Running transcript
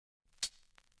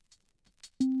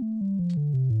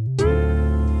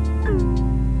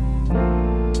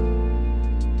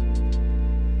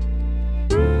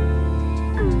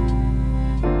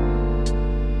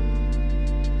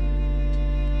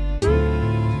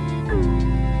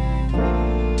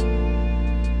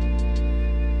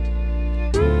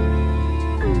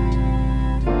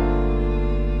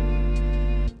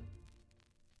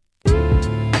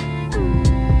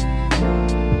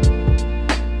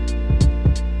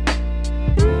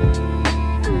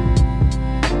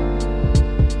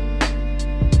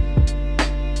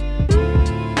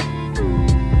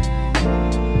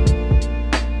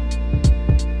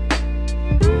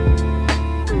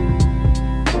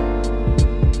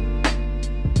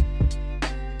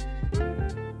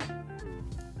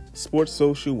Sports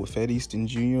Social with Ed Easton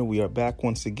Jr. We are back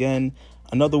once again.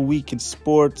 Another week in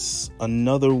sports,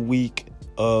 another week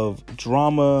of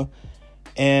drama,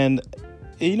 and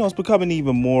it's becoming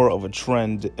even more of a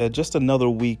trend. Just another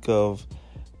week of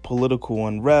political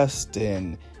unrest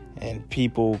and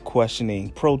people questioning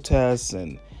protests,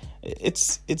 and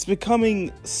it's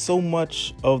becoming so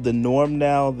much of the norm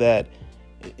now that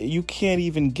you can't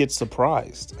even get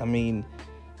surprised. I mean,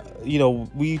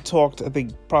 we talked, I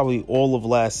think, probably all of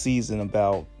last season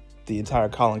about the entire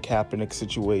Colin Kaepernick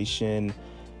situation,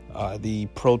 the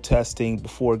protesting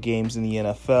before games in the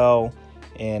NFL,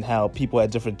 and how people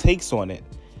had different takes on it.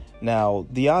 Now,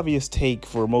 the obvious take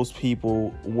for most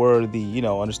people were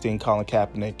understand Colin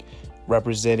Kaepernick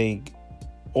representing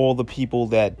all the people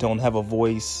that don't have a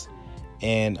voice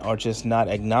and are just not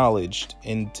acknowledged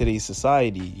in today's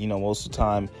society. Most of the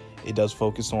time it does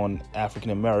focus on African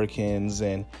Americans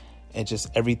and just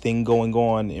everything going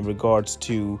on in regards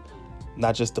to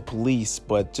not just the police,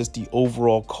 but just the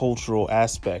overall cultural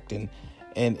aspect. And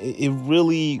it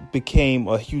really became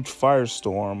a huge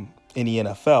firestorm in the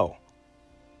NFL.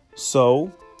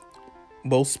 So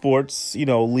both sports,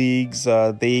 leagues,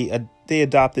 they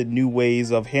adopted new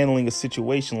ways of handling a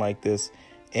situation like this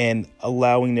and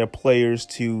allowing their players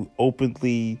to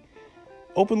openly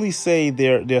say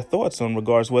their thoughts on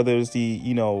regards, whether it's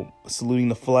the, saluting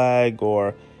the flag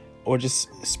or just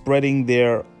spreading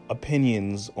their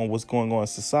opinions on what's going on in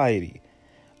society.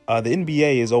 The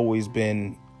NBA has always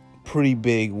been pretty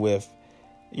big with,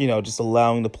 just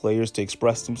allowing the players to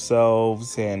express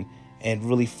themselves and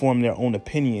really form their own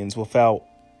opinions without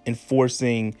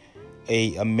enforcing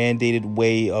a mandated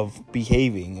way of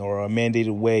behaving or a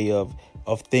mandated way of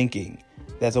thinking.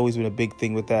 That's always been a big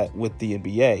thing with the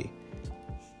NBA.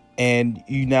 And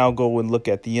you now go and look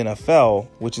at the NFL,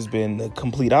 which has been the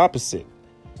complete opposite.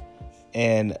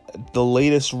 And the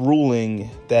latest ruling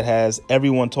that has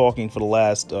everyone talking for the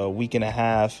last week and a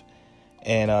half,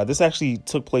 and this actually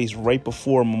took place right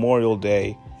before Memorial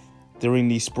Day during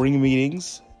the spring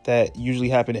meetings that usually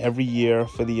happen every year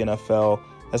for the NFL.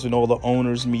 That's when all the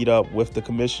owners meet up with the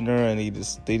commissioner and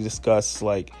they discuss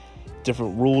like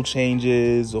different rule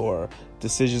changes or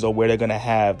decisions on where they're going to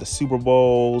have the Super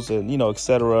Bowls and,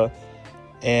 etc.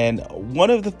 And one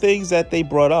of the things that they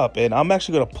brought up, and I'm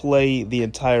actually going to play the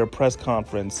entire press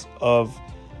conference of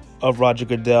Roger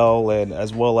Goodell, and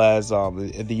as well as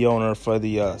the owner for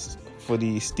the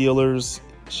Steelers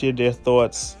shared their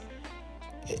thoughts.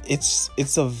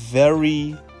 It's a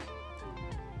very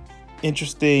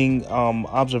interesting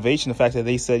observation, the fact that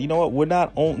they said, we're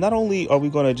not only are we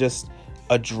going to just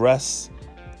address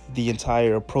the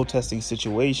entire protesting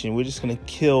situation, we're just going to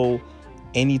kill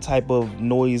any type of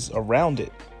noise around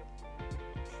it.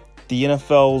 The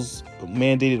NFL's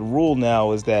mandated rule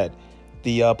now is that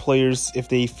the players, if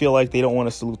they feel like they don't want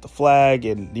to salute the flag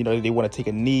and they want to take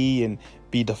a knee and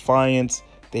be defiant,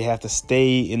 they have to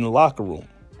stay in the locker room.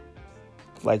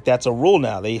 Like, that's a rule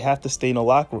now. They have to stay in the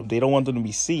locker room. They don't want them to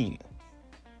be seen.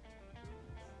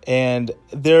 And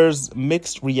there's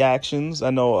mixed reactions. I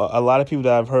know a lot of people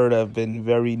that I've heard have been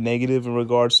very negative in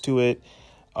regards to it.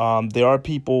 There are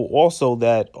people also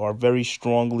that are very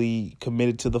strongly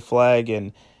committed to the flag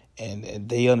and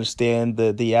they understand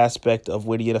the aspect of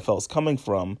where the NFL is coming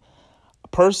from.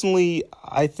 Personally,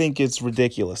 I think it's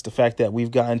ridiculous, the fact that we've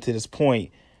gotten to this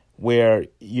point where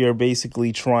you're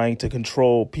basically trying to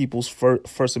control people's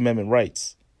First Amendment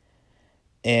rights.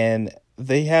 And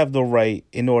they have the right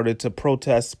in order to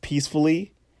protest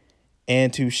peacefully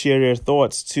and to share their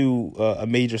thoughts to a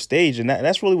major stage. And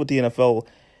that's really what the NFL,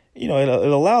 it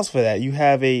allows for that. You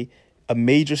have a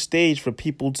major stage for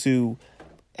people to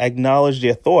acknowledge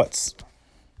their thoughts.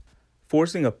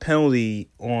 Forcing a penalty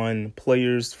on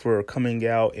players for coming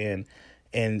out and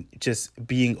just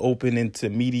being open into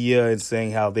media and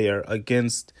saying how they are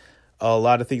against a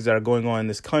lot of things that are going on in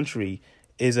this country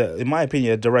is, in my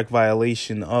opinion, a direct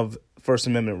violation of First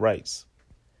Amendment rights.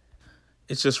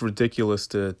 It's just ridiculous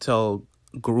to telling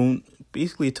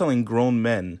grown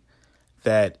men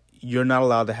that you're not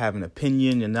allowed to have an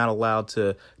opinion, you're not allowed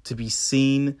to be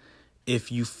seen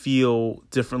if you feel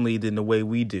differently than the way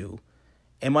we do.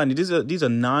 And mind you, these are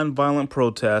non-violent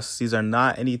protests. These are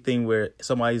not anything where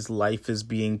somebody's life is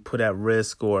being put at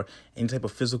risk or any type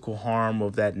of physical harm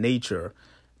of that nature.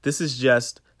 This is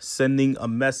just sending a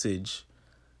message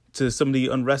to some of the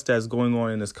unrest that's going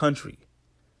on in this country.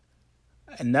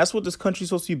 And that's what this country is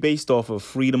supposed to be based off of: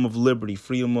 freedom of liberty,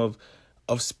 freedom of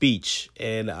speech.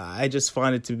 And I just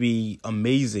find it to be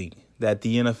amazing that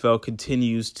the NFL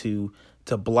continues to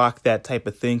block that type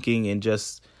of thinking and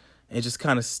just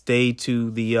kind of stay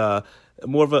to the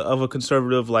more of a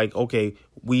conservative, like, okay,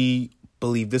 we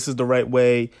believe this is the right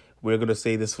way. we're going to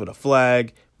say this for the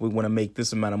flag. We want to make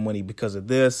this amount of money because of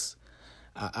this.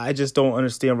 I just don't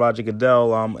understand Roger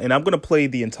Goodell. And I'm going to play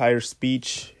the entire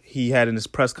speech he had in his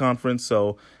press conference.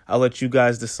 So I'll let you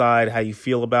guys decide how you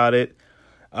feel about it.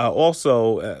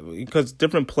 Because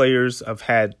different players have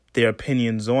had their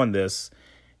opinions on this,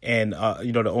 and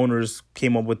the owners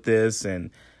came up with this,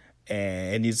 and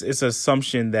it's an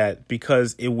assumption that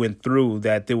because it went through,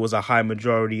 that there was a high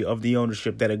majority of the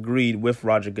ownership that agreed with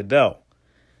Roger Goodell.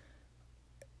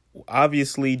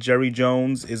 Obviously, Jerry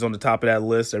Jones is on the top of that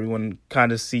list. Everyone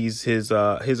kind of sees his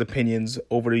opinions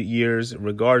over the years in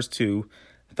regards to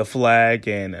the flag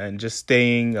and just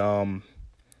staying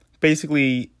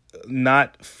basically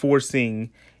not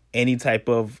forcing any type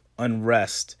of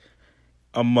unrest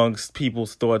amongst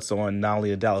people's thoughts on not only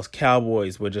the Dallas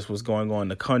Cowboys, but just what's going on in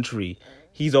the country.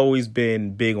 He's always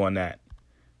been big on that.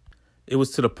 It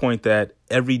was to the point that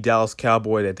every Dallas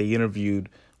Cowboy that they interviewed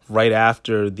right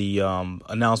after the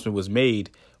announcement was made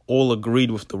all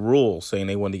agreed with the rule, saying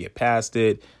they wanted to get past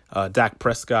it. Dak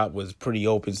Prescott was pretty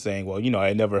open, saying, well,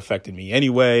 it never affected me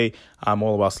anyway. I'm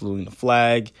all about saluting the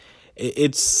flag.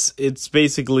 It's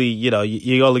basically, you're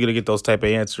only going to get those type of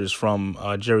answers from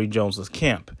Jerry Jones's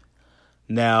camp.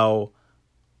 Now,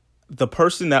 the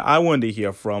person that I wanted to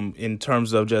hear from in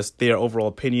terms of just their overall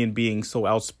opinion being so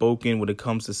outspoken when it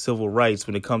comes to civil rights,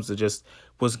 when it comes to just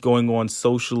what's going on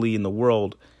socially in the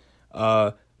world,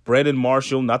 Brandon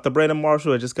Marshall, not the Brandon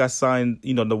Marshall that just got signed,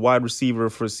 the wide receiver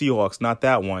for Seahawks, not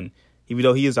that one, even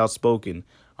though he is outspoken.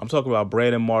 I'm talking about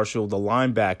Brandon Marshall, the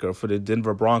linebacker for the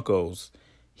Denver Broncos.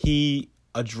 He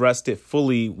addressed it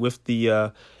fully with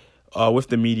the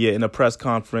media in a press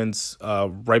conference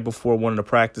right before one of the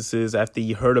practices after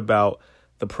he heard about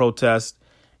the protest.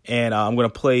 And I'm going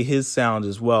to play his sound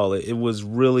as well. I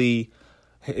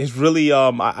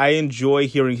enjoy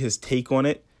hearing his take on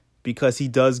it because he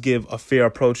does give a fair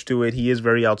approach to it. He is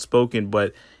very outspoken,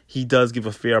 but he does give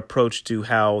a fair approach to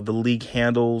how the league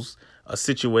handles a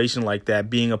situation like that,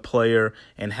 being a player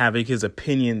and having his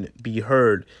opinion be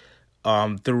heard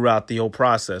throughout the whole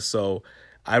process. So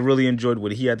I really enjoyed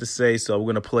what he had to say. So we're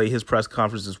going to play his press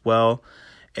conference as well.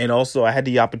 And also I had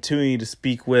the opportunity to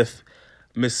speak with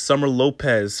Miss Summer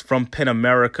Lopez from PEN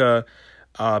America.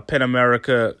 PEN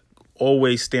America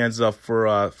always stands up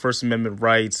for First Amendment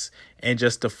rights and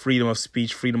just the freedom of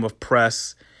speech, freedom of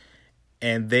press.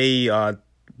 And they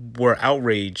were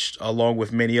outraged, along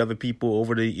with many other people,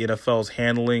 over the NFL's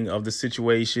handling of the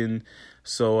situation.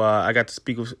 So I got to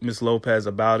speak with Ms. Lopez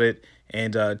about it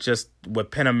and just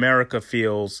what PEN America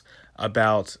feels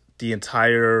about the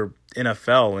entire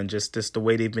NFL and just the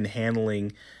way they've been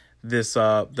handling this,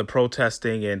 the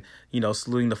protesting and,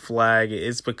 saluting the flag.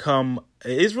 It's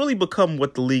really become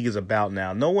what the league is about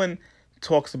now. No one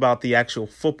talks about the actual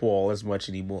football as much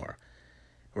anymore.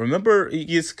 Remember,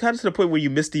 it's kind of to the point where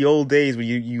you miss the old days when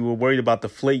you were worried about the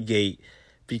Deflategate,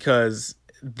 because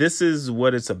this is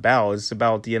what it's about. It's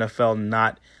about the NFL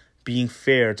not being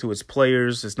fair to its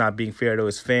players. It's not being fair to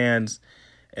its fans.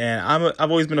 And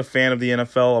I've always been a fan of the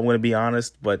NFL, I'm going to be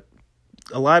honest, but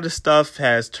a lot of stuff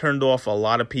has turned off a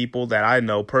lot of people that I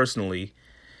know personally.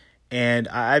 And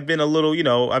I've been a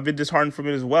little, I've been disheartened from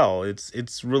it as well.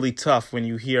 It's really tough when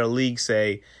you hear a league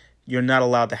say you're not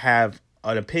allowed to have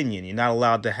an opinion. You're not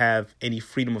allowed to have any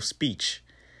freedom of speech.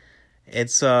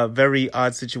 It's a very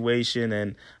odd situation.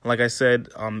 And like I said,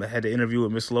 I had an interview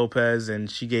with Ms. Lopez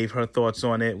and she gave her thoughts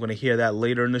on it. We're going to hear that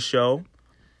later in the show.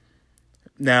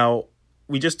 Now,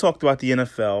 we just talked about the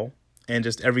NFL and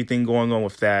just everything going on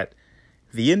with that.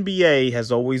 The NBA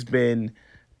has always been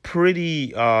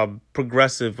pretty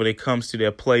progressive when it comes to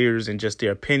their players and just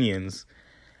their opinions.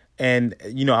 And,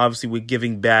 obviously with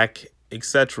giving back,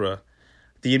 etc.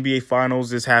 The NBA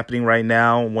Finals is happening right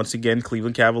now. Once again,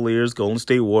 Cleveland Cavaliers, Golden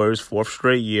State Warriors, 4th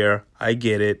straight year. I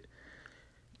get it.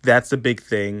 That's a big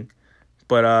thing.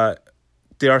 But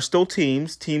there are still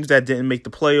teams that didn't make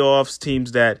the playoffs,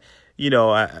 teams that,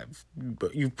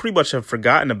 you pretty much have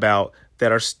forgotten about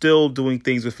that are still doing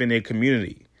things within their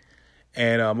community.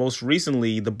 And most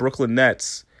recently, the Brooklyn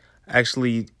Nets,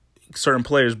 actually certain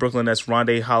players, Brooklyn Nets,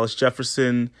 Rondae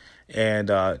Hollis-Jefferson and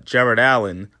Jared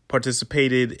Allen,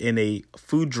 participated in a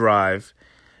food drive,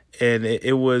 and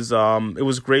it was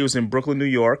great. It was in Brooklyn, New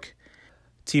York,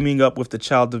 teaming up with the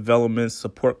Child Development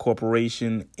Support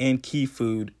Corporation and Key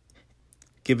Food,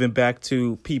 giving back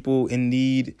to people in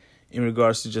need in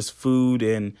regards to just food.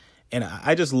 And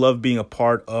I just love being a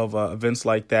part of events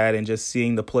like that and just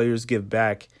seeing the players give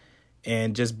back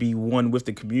and just be one with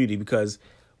the community. Because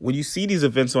when you see these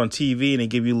events on TV and they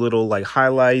give you little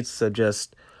highlights of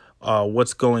just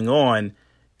what's going on,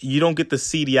 you don't get to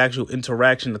see the actual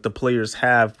interaction that the players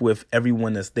have with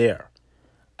everyone that's there.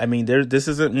 I mean, this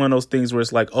isn't one of those things where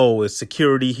it's like, oh, it's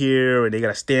security here and they got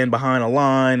to stand behind a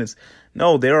line.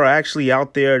 No, they are actually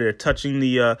out there. They're touching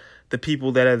the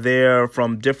people that are there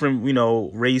from different,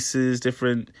 races,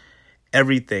 different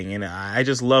everything. And I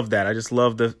just love that. I just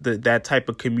love that type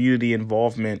of community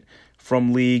involvement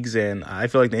from leagues. And I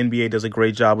feel like the NBA does a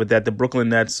great job with that. The Brooklyn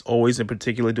Nets always in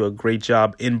particular do a great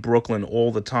job in Brooklyn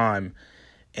all the time.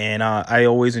 And I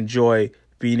always enjoy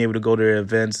being able to go to their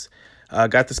events.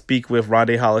 Got to speak with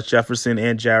Rondae Hollis-Jefferson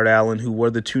and Jared Allen, who were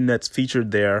the two Nets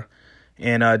featured there,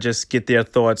 and just get their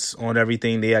thoughts on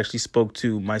everything. They actually spoke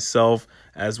to myself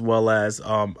as well as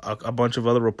a bunch of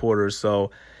other reporters. So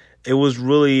it was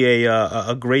really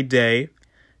a great day,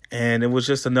 and it was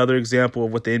just another example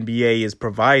of what the NBA is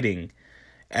providing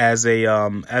as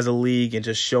a league, and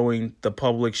just showing the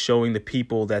public, showing the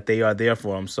people that they are there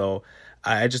for them. So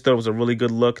I just thought it was a really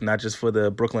good look, not just for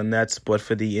the Brooklyn Nets, but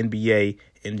for the NBA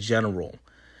in general.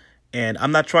 And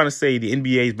I'm not trying to say the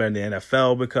NBA is better than the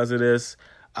NFL because of this.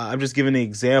 I'm just giving an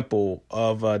example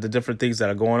of the different things that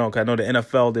are going on. 'Cause I know the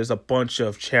NFL, there's a bunch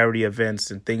of charity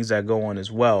events and things that go on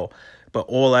as well. But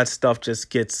all that stuff just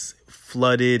gets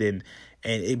flooded and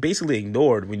it basically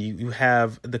ignored when you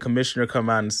have the commissioner come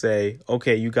out and say,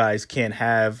 okay, you guys can't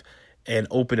have an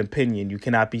open opinion. You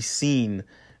cannot be seen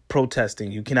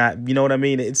protesting. You cannot, you know what I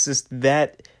mean? It's just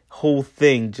that whole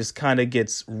thing just kind of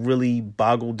gets really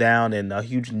boggled down, and a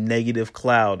huge negative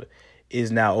cloud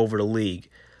is now over the league.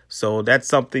 So that's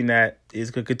something that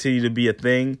is going to continue to be a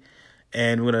thing,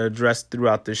 and we're going to address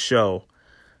throughout this show.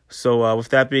 So with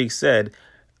that being said,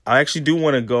 I actually do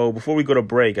want to go, before we go to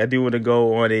break, I do want to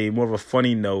go on a more of a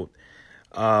funny note.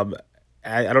 I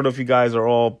don't know if you guys are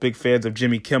all big fans of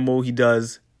Jimmy Kimmel. He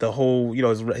does the whole,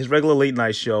 his regular late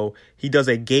night show. He does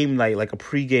a game night, like a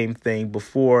pregame thing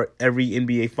before every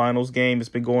NBA Finals game. It's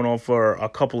been going on for a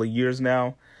couple of years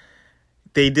now.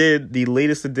 They did the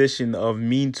latest edition of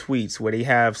Mean Tweets, where they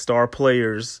have star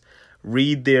players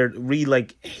read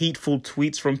like hateful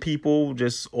tweets from people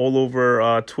just all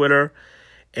over Twitter.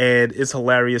 And it's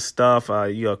hilarious stuff.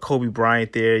 You got Kobe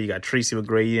Bryant there. You got Tracy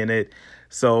McGrady in it.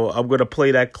 So I'm going to play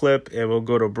that clip and we'll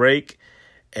go to break.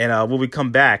 And when we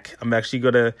come back, I'm actually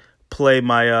going to play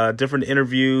my different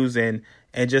interviews and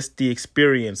just the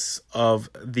experience of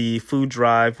the food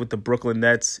drive with the Brooklyn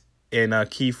Nets and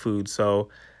Key Food. So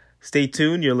stay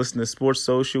tuned. You're listening to Sports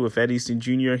Social with Ed Easton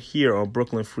Jr. here on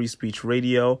Brooklyn Free Speech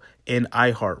Radio and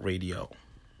iHeartRadio.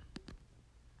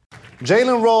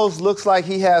 Jalen Rose looks like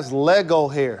he has Lego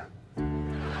hair.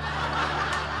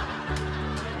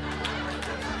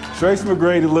 Tracy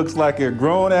McGrady looks like a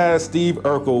grown-ass Steve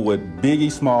Urkel with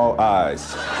Biggie small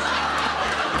eyes.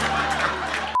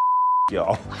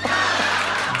 Y'all.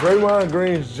 Draymond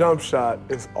Green's jump shot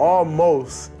is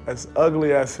almost as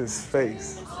ugly as his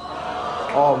face.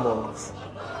 Almost.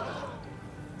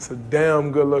 It's a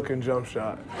damn good-looking jump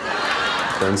shot.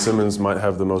 Ben Simmons might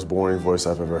have the most boring voice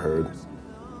I've ever heard.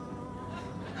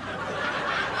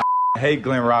 I hate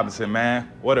Glenn Robinson,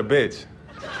 man. What a bitch.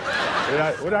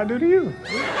 What did I do to you?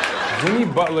 Jimmy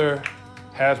Butler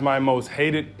has my most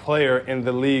hated player in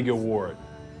the league award.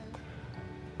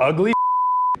 Ugly.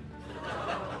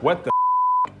 What the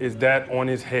is that on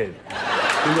his head?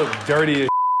 He looked dirty as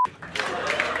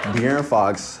De'Aaron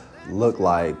Fox looked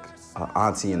like an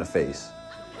auntie in the face.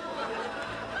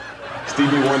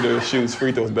 Stevie Wonder shoots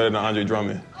free throws better than Andre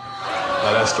Drummond.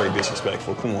 Now that's straight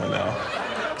disrespectful. Come on now.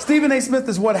 Stephen A. Smith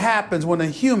is what happens when a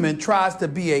human tries to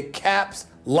be a caps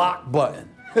lock button.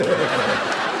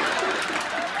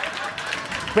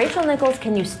 Rachel Nichols,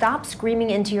 can you stop screaming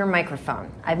into your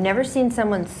microphone? I've never seen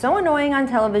someone so annoying on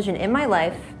television in my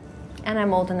life, and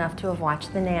I'm old enough to have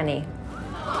watched The Nanny.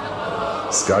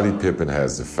 Scottie Pippen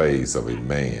has the face of a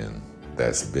man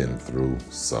that's been through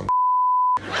some.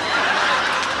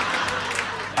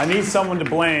 I need someone to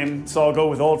blame, so I'll go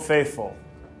with Old Faithful.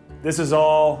 This is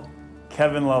all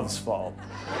Kevin Love's fault.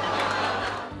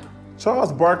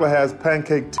 Charles Barkley has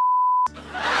pancake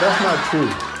That's not true,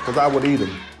 because I would eat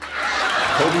him.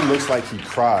 Kobe looks like he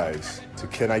cries to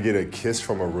Can I Get a Kiss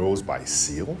from a Rose by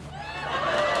Seal?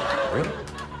 Really?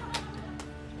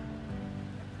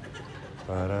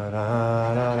 I'm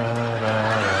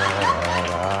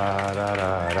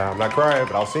not crying,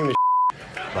 but I'll sing this.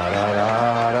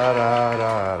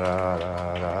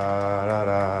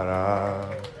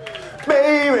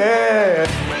 Baby!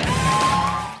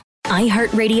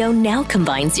 iHeartRadio now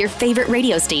combines your favorite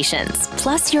radio stations,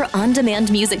 plus your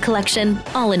on-demand music collection,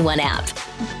 all in one app.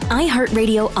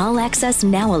 iHeartRadio All Access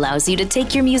now allows you to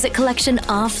take your music collection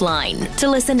offline to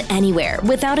listen anywhere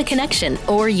without a connection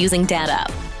or using data.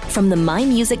 From the My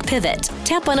Music pivot,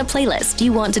 tap on a playlist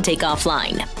you want to take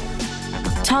offline.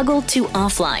 Toggle to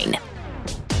offline.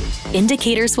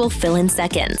 Indicators will fill in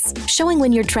seconds, showing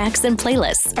when your tracks and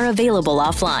playlists are available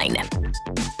offline.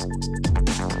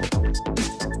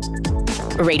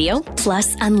 Radio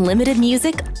plus unlimited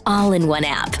music all in one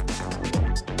app.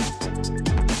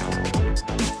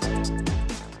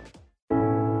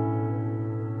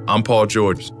 I'm Paul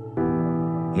George.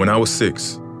 When I was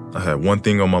 6, I had one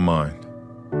thing on my mind.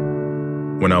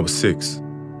 When I was 6,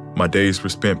 my days were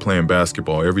spent playing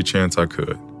basketball every chance I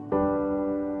could.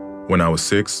 When I was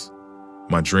 6,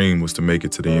 my dream was to make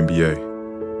it to the NBA.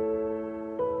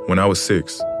 When I was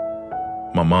 6,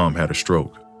 my mom had a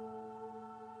stroke.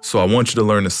 So I want you to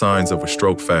learn the signs of a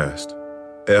stroke fast.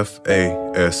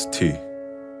 F-A-S-T.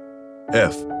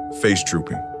 F, face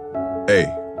drooping. A,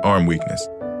 arm weakness.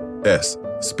 S,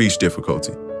 speech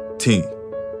difficulty. T,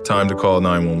 time to call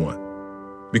 911.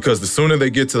 Because the sooner they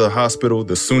get to the hospital,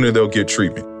 the sooner they'll get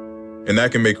treatment. And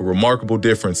that can make a remarkable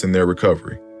difference in their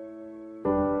recovery.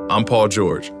 I'm Paul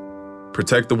George.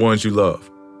 Protect the ones you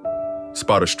love.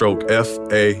 Spot a stroke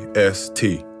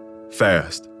F-A-S-T.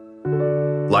 Fast.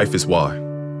 Life is why.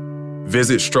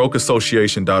 Visit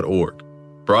strokeassociation.org.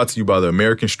 Brought to you by the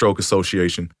American Stroke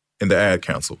Association and the Ad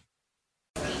Council.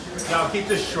 Now, I'll keep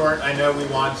this short. I know we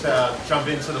want to jump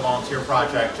into the volunteer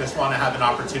project. Just want to have an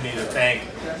opportunity to thank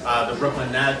the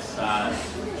Brooklyn Nets,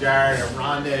 Jared and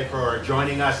Rondé for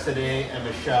joining us today, and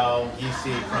Michelle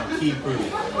Giese from Key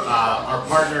Food. Our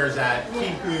partners at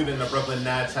Key Food and the Brooklyn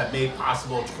Nets have made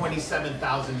possible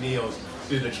 27,000 meals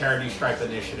through the Charity Stripe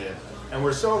initiative. And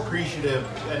we're so appreciative,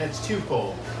 and it's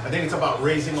twofold. I think it's about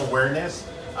raising awareness,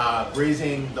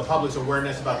 raising the public's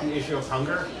awareness about the issue of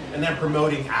hunger, and then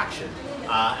promoting action.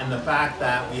 And the fact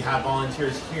that we have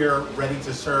volunteers here ready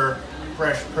to serve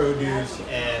fresh produce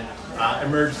and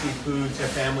emergency food to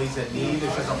families in need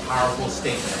is just a powerful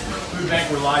statement. Food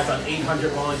Bank relies on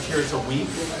 800 volunteers a week,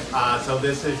 so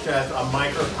this is just a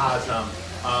microcosm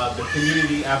of the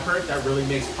community effort that really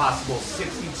makes possible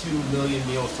 62 million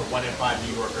meals to 1 in 5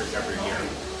 New Yorkers every year.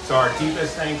 So our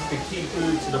deepest thanks to Key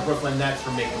Food, to the Brooklyn Nets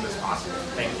for making this possible.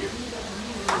 Thank you.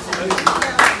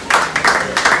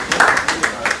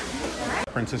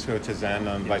 Francisco Tizen,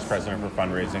 I'm Vice President for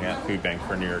Fundraising at Food Bank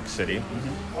for New York City.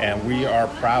 And we are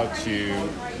proud to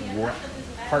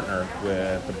partner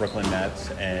with the Brooklyn Nets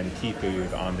and Key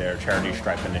Food on their Charity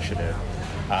Stripe initiative.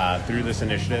 Through this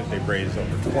initiative, they've raised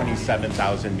over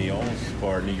 27,000 meals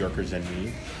for New Yorkers in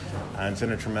need. And it's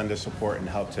been a tremendous support and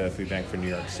help to Food Bank for New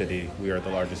York City. We are the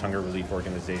largest hunger relief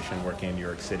organization working in New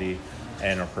York City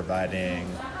and are providing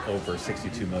over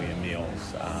 62 million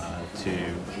meals to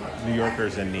New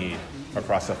Yorkers in need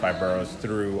across the 5 boroughs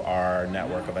through our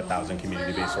network of 1,000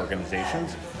 community-based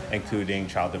organizations, including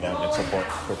Child Development Support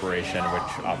Corporation,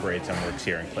 which operates and works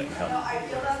here in Clinton Hill. I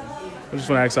just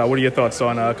want to ask, what are your thoughts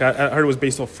on, I heard it was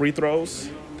based on free throws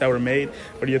that were made.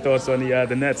 What are your thoughts on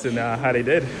the Nets and how they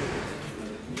did?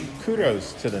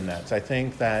 Kudos to the Nets. I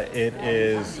think that it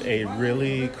is a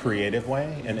really creative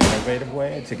way, an innovative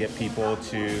way to get people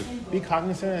to be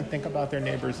cognizant and think about their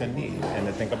neighbors in need and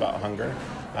to think about hunger.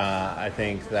 I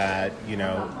think that,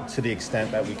 to the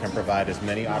extent that we can provide as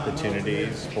many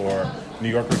opportunities for New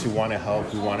Yorkers who want to help,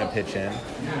 who want to pitch in,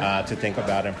 to think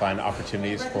about and find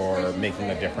opportunities for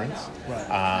making a difference.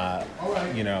 I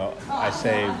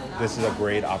say this is a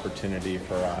great opportunity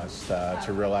for us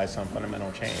to realize some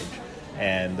fundamental change.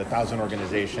 And the 1,000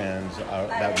 organizations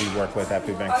that we work with at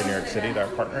Food Bank for New York City that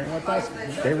are partnering with us,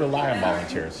 they rely on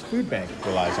volunteers. Food Bank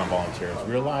relies on volunteers.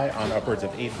 We rely on upwards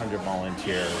of 800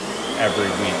 volunteers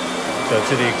every week. So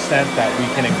to the extent that we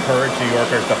can encourage New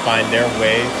Yorkers to find their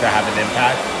way to have an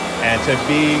impact and to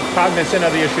be cognizant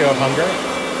of the issue of hunger,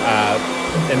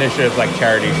 initiatives like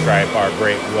Charity Stripe are a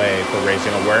great way for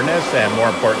raising awareness and, more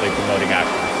importantly, promoting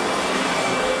action.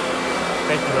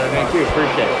 Thank you very much. Thank you.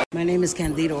 Appreciate it. My name is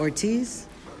Candida Ortiz.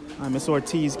 Ms.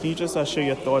 Ortiz, can you just share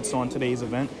your thoughts on today's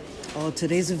event?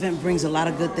 Today's event brings a lot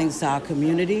of good things to our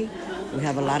community. We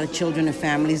have a lot of children and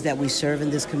families that we serve in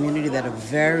this community that are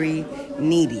very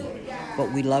needy, but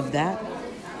we love that.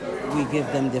 We give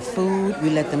them the food. We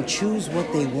let them choose what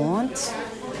they want.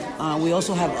 We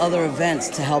also have other events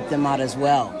to help them out as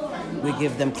well. We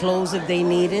give them clothes if they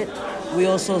need it. We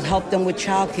also help them with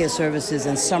childcare services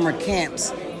and summer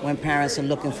camps when parents are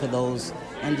looking for those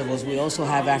intervals. We also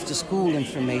have after-school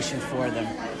information for them.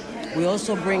 We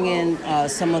also bring in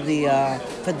some of the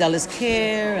Fidelis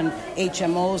Care and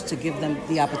HMOs to give them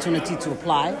the opportunity to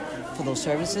apply for those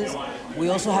services. We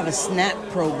also have a SNAP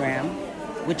program,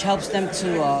 which helps them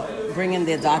to bring in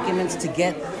their documents to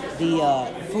get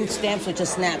the food stamps, which are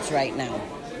SNAPs right now.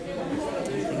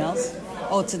 Anything else?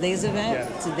 Today's event?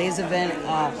 Yeah. Today's event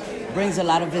brings a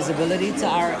lot of visibility to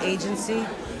our agency.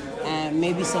 and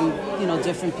maybe some,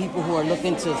 different people who are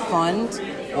looking to fund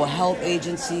or help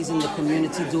agencies in the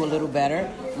community do a little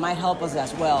better might help us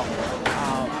as well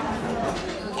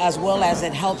as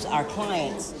it helps our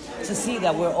clients to see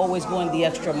that we're always going the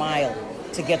extra mile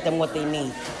to get them what they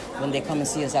need when they come and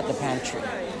see us at the pantry.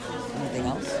 Anything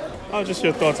else? Oh, just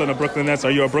your thoughts on the Brooklyn Nets.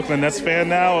 Are you a Brooklyn Nets fan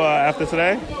now after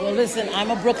today? Well, listen,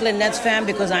 I'm a Brooklyn Nets fan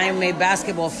because I am a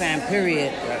basketball fan,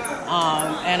 period.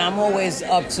 And I'm always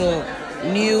up to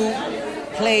new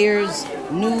players,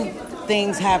 new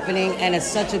things happening, and it's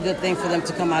such a good thing for them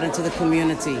to come out into the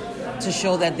community to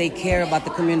show that they care about the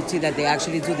community that they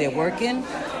actually do their work in.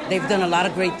 They've done a lot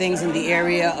of great things in the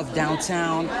area of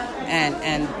downtown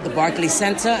and the Barclays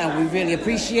Center, and we really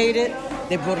appreciate it.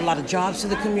 They brought a lot of jobs to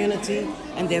the community,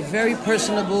 and they're very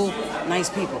personable, nice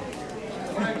people.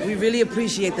 We really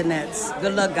appreciate the Nets.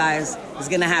 Good luck, guys. It's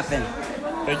going to happen.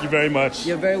 Thank you very much.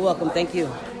 You're very welcome. Thank you.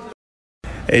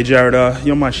 Hey, Jared, you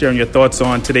don't mind sharing your thoughts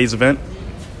on today's event?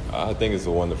 I think it's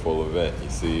a wonderful event. You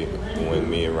see, when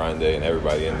me and Rondé and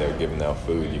everybody in there giving out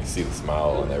food, you can see the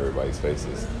smile on everybody's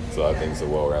faces. So I think it's a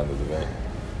well-rounded event.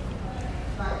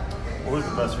 What was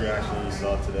the best reaction you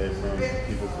saw today from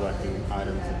people collecting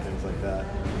items and things like that?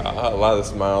 A lot of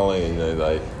smiling, and they're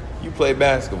like, you play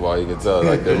basketball. You can tell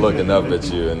like they're looking up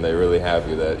at you, and they're really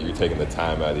happy that you're taking the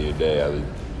time out of your day, out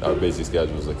of our busy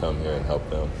schedules, to come here and help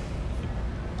them.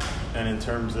 And in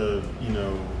terms of,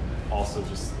 also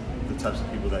just the types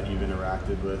of people that you've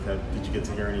interacted with, did you get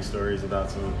to hear any stories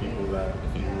about some of the people that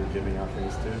you were giving out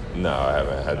things to? No, I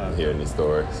haven't had to hear any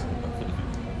stories.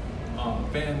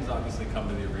 Fans obviously come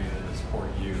to the arena to support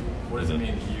you. What does it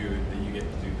mean to you that you get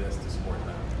to do this to support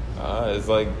them? It's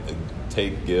like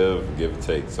take, give,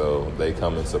 take. So they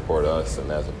come and support us, and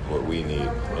that's what we need.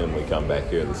 And we come back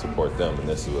here to support them, and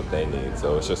this is what they need.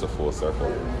 So it's just a full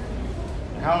circle.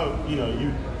 How,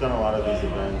 you've done a lot of these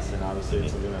events, and obviously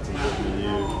it's something that's important to you.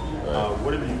 Right.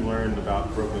 What have you learned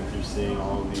about Brooklyn through seeing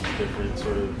all of these different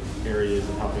sort of areas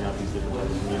and helping out these different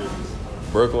types of communities?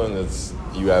 Brooklyn,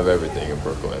 you have everything in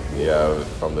Brooklyn. You have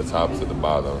from the top to the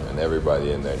bottom, and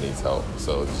everybody in there needs help.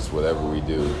 So just whatever we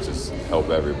do, just help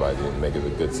everybody and make it a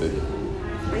good city.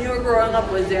 When you were growing up,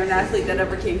 was there an athlete that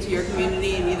ever came to your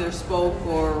community and either spoke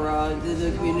or did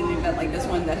a community event like this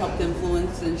one that helped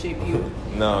influence and shape you?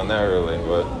 No, not really.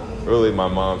 But really, my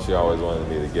mom, she always wanted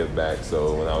me to give back.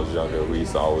 So when I was younger, we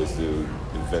used to always do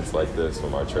events like this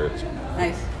from our church.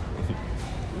 Nice.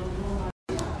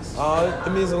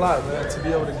 It means a lot, man, to be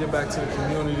able to give back to the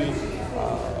community,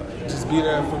 just be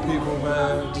there for people,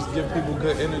 man, just give people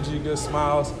good energy, good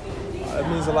smiles. It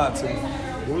means a lot to me.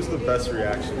 What was the best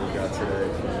reaction you got today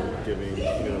from giving,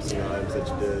 some items that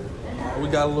you did? We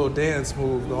got a little dance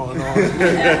move going on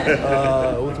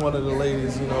with one of the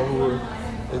ladies, who were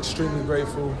extremely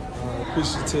grateful,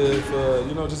 appreciative,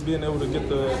 just being able to get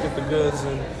the goods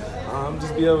and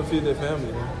just be able to feed their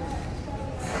family, man.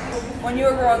 When you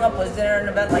were growing up, was there an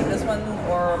event like this one,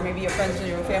 or maybe your friends or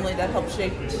your family that helped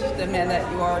shape the man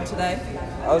that you are today?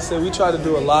 I would say we try to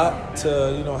do a lot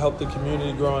to, help the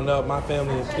community growing up, my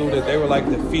family included. They were like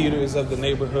the feeders of the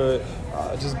neighborhood,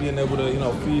 just being able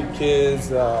to, feed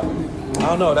kids. I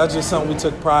don't know, that's just something we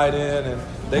took pride in,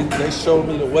 and they showed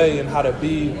me the way and how to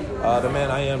be the man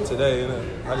I am today,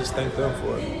 and I just thank them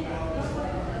for it.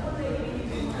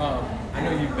 I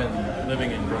know you've been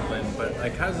living in Brooklyn, but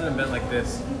how does an event like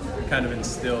this kind of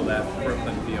instill that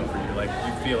Brooklyn feel for you?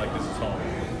 You feel like this is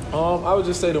home? I would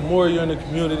just say the more you're in the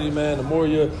community, man, the more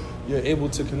you're able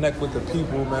to connect with the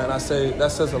people, man. I say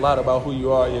that says a lot about who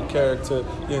you are, your character,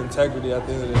 your integrity at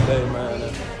the end of the day, man.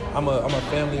 And I'm a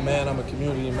family man, I'm a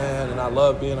community man, and I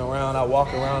love being around. I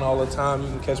walk around all the time. You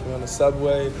can catch me on the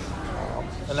subway.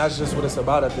 And that's just what it's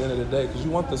about at the end of the day, because you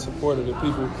want the support of the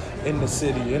people in the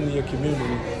city, in your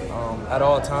community, at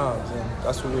all times, and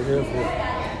that's what we're here for.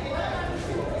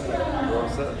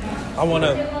 I want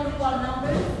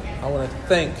to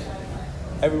thank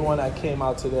everyone that came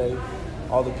out today,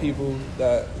 all the people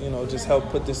that just helped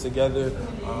put this together,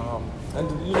 and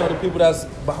the people that's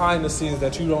behind the scenes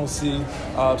that you don't see,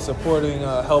 supporting,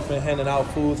 helping, handing out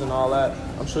foods and all that.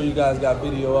 I'm sure you guys got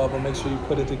video of them. Make sure you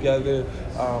put it together.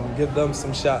 Give them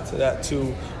some shots of that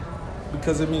too,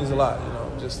 because it means a lot,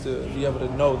 just to be able to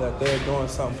know that they're doing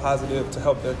something positive to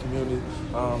help their community.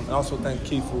 And also thank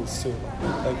Key Foods too.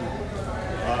 Thank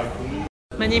you.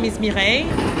 My name is Mireille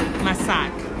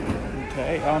Massac.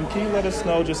 Okay, can you let us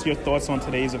know just your thoughts on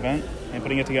today's event and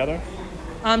putting it together?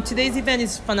 Today's event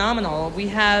is phenomenal. We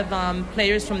have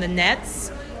players from the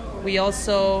Nets. We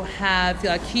also have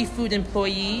Key Food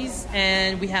employees,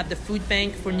 and we have the food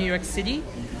bank for New York City.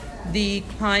 The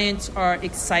clients are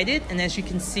excited, and as you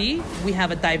can see, we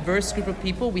have a diverse group of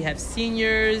people. We have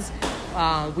seniors,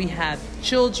 we have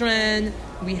children,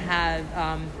 we have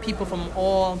people from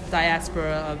all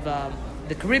diaspora of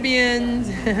the Caribbean,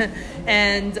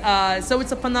 and so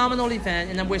it's a phenomenal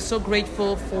event, and we're so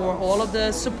grateful for all of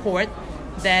the support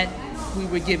that we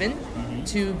were given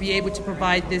to be able to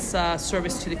provide this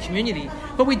service to the community.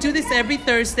 But we do this every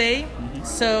Thursday,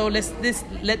 so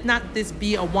let not this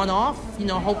be a one-off.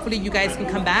 Hopefully you guys can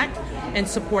come back and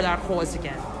support our cause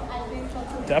again.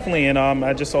 Definitely, and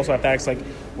I just also have to ask,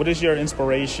 what is your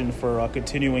inspiration for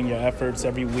continuing your efforts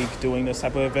every week doing this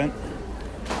type of event?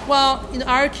 Well,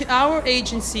 our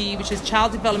agency, which is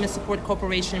Child Development Support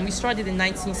Corporation, we started in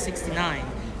 1969.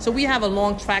 So we have a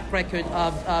long track record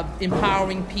of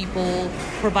empowering people,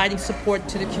 providing support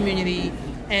to the community,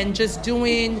 and just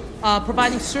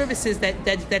providing services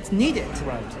that's needed.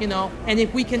 Right. And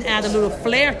if we can add a little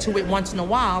flair to it once in a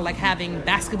while, like having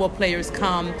basketball players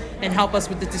come and help us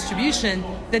with the distribution,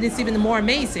 then it's even more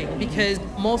amazing, because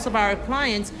most of our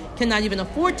clients cannot even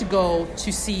afford to go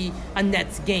to see a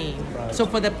Nets game. Right. So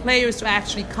for the players to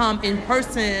actually come in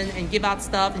person and give out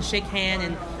stuff and shake hands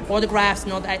and autographs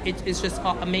and all that, it's just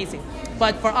amazing.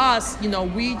 But for us,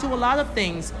 we do a lot of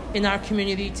things in our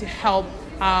community to help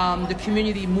the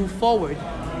community move forward.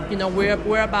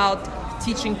 We're about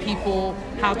teaching people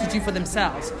how to do for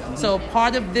themselves. So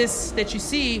part of this that you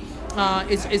see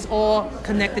is all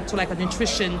connected to a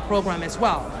nutrition program as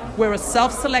well. We're a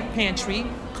self-select pantry.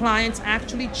 Clients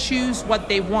actually choose what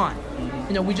they want.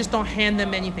 We just don't hand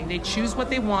them anything. They choose what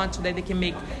they want so that they can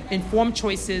make informed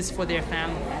choices for their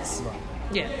families.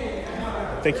 Yeah.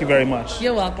 Thank you very much.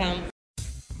 You're welcome.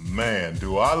 Man,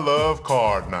 do I love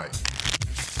card night.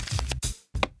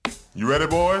 You ready,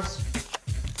 boys?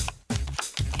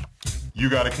 You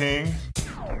got a king?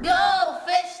 Go,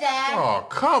 fish dad! Oh,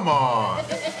 come on!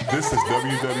 This is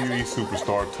WWE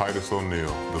superstar Titus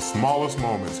O'Neil. The smallest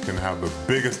moments can have the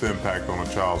biggest impact on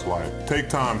a child's life. Take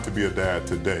time to be a dad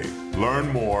today. Learn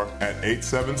more at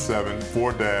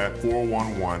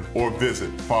 877-4DAD-411 or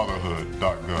visit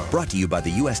fatherhood.gov. Brought to you by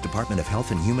the U.S. Department of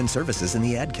Health and Human Services and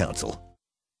the Ad Council.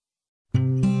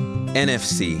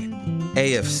 NFC,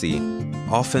 AFC,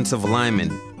 offensive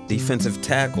linemen, defensive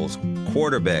tackles,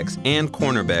 quarterbacks, and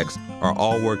cornerbacks are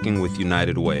all working with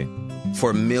United Way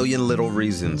for a million little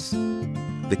reasons.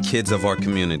 The kids of our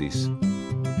communities,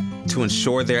 to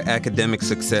ensure their academic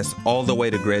success all the way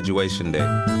to graduation day.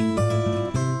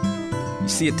 You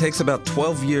see, it takes about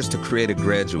 12 years to create a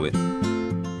graduate,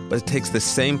 but it takes the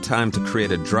same time to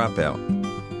create a dropout.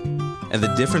 And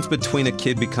the difference between a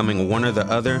kid becoming one or the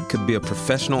other could be a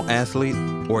professional athlete,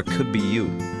 or it could be you.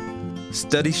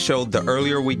 Studies showed the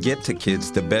earlier we get to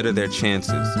kids, the better their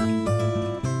chances.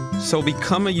 So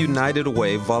become a United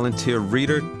Way volunteer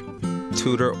reader,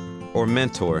 tutor, or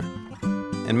mentor,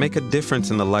 and make a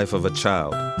difference in the life of a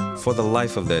child, for the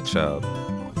life of that child.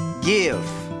 Give.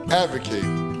 Advocate.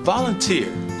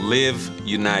 Volunteer. Live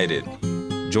United.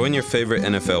 Join your favorite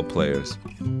NFL players.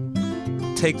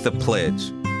 Take the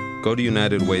pledge. Go to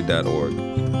unitedway.org.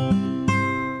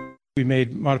 We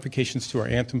made modifications to our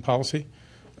anthem policy.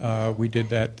 We did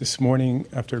that this morning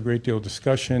after a great deal of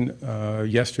discussion.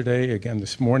 Yesterday, again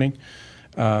this morning.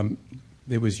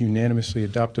 It was unanimously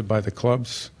adopted by the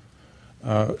clubs.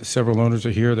 Several owners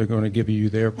are here. They're going to give you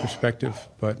their perspective.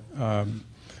 But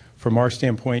from our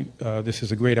standpoint, this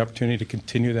is a great opportunity to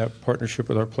continue that partnership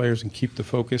with our players and keep the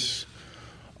focus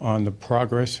on the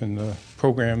progress and the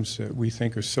programs that we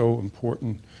think are so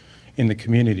important in the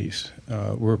communities.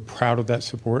 We're proud of that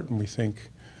support, and we think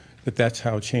that that's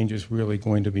how change is really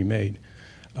going to be made.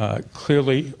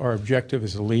 Clearly, our objective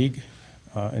as a league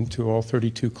and to all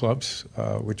 32 clubs,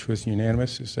 which was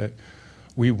unanimous, is that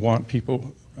we want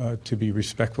people to be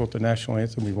respectful of the national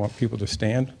anthem. We want people to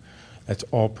stand. That's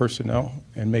all personnel,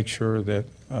 and make sure that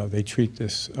they treat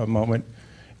this moment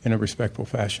in a respectful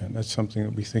fashion. That's something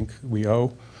that we think we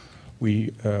owe.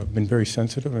 We've been very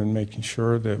sensitive in making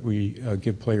sure that we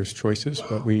give players choices,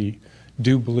 but we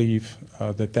do believe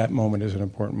that that moment is an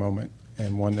important moment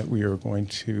and one that we are going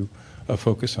to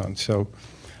focus on. So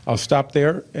I'll stop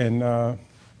there and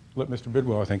let Mr.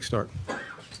 Bidwell, I think, start.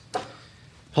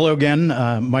 Hello again,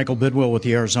 Michael Bidwell with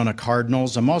the Arizona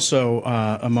Cardinals. I'm also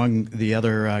among the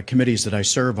other committees that I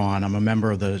serve on. I'm a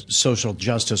member of the Social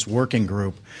Justice Working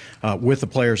Group with the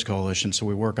Players Coalition, so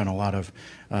we work on a lot of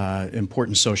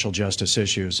important social justice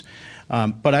issues.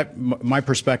 But my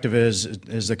perspective is,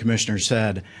 as the commissioner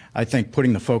said, I think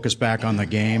putting the focus back on the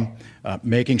game,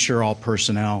 making sure all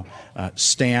personnel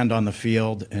stand on the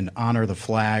field and honor the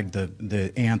flag,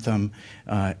 the anthem,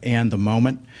 and the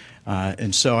moment.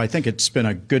 And so I think it's been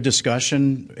a good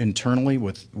discussion internally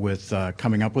with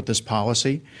coming up with this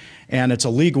policy. And it's a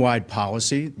league-wide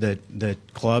policy that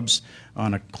clubs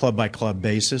on a club-by-club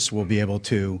basis, we'll be able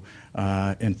to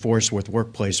enforce with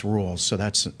workplace rules. So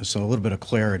that's a little bit of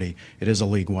clarity. It is a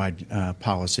league-wide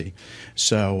policy.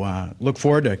 So look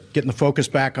forward to getting the focus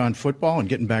back on football and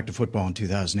getting back to football in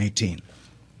 2018.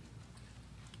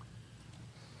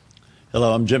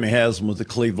 Hello, I'm Jimmy Haslam with the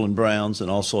Cleveland Browns, and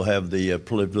also have the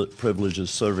privilege of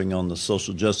serving on the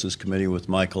Social Justice Committee with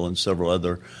Michael and several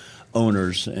other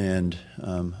owners. And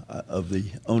of the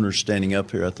owners standing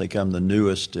up here, I think I'm the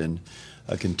newest, and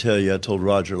I can tell you, I told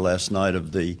Roger last night,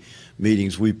 of the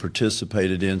meetings we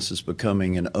participated in since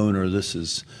becoming an owner, this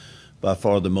is by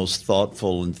far the most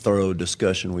thoughtful and thorough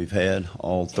discussion we've had.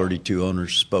 All 32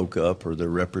 owners spoke up, or their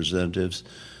representatives.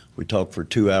 We talked for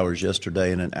 2 hours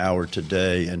yesterday and an hour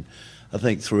today, and I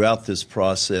think throughout this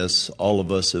process, all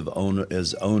of us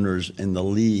as owners in the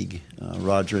league,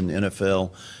 Roger and the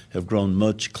NFL, have grown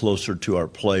much closer to our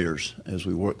players as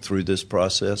we work through this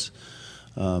process.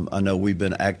 I know we've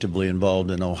been actively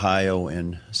involved in Ohio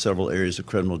in several areas of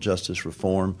criminal justice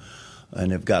reform,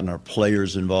 and have gotten our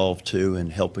players involved too in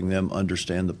helping them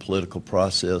understand the political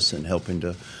process and helping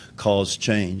to cause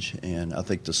change. And I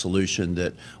think the solution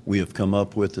that we have come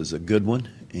up with is a good one,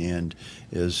 and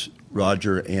as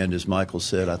Roger and as Michael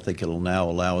said, I think it'll now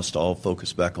allow us to all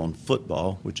focus back on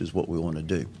football, which is what we want to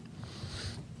do.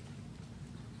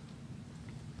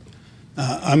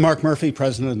 I'm Mark Murphy,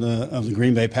 president of the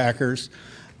Green Bay Packers.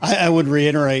 I would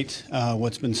reiterate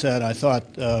what's been said. I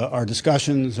thought our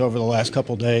discussions over the last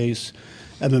couple days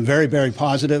have been very, very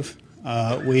positive.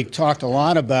 We talked a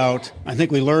lot about, I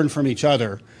think we learned from each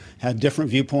other, had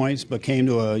different viewpoints, but came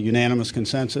to a unanimous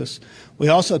consensus. We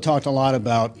also talked a lot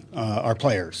about our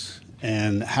players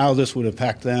and how this would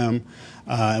impact them.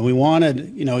 And we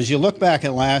wanted, as you look back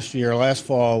at last year, last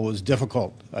fall was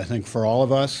difficult, I think, for all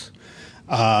of us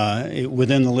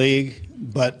within the league.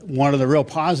 But one of the real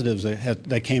positives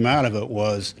that came out of it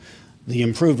was the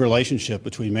improved relationship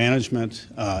between management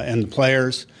and the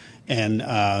players. And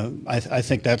I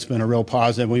think that's been a real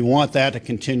positive. We want that to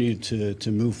continue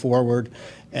to move forward.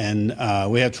 And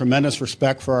we have tremendous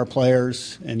respect for our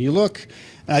players. And you look,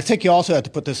 and I think you also have to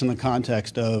put this in the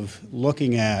context of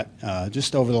looking at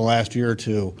just over the last year or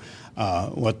two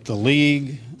what the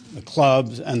league, the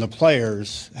clubs, and the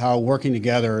players, how working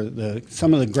together,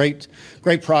 some of the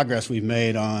great progress we've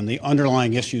made on the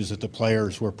underlying issues that the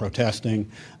players were protesting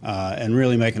and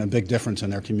really making a big difference in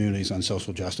their communities on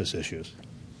social justice issues.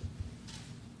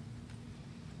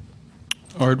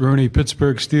 Art Rooney,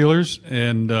 Pittsburgh Steelers,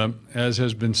 and as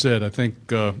has been said, I think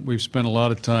we've spent a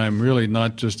lot of time, really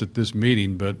not just at this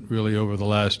meeting, but really over the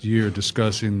last year,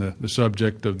 discussing the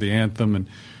subject of the anthem and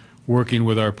working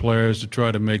with our players to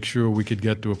try to make sure we could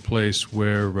get to a place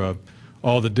where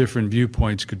all the different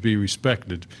viewpoints could be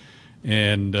respected.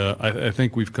 And I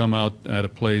think we've come out at a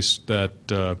place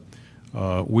that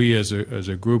we as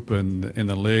a group in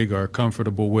the league are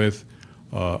comfortable with.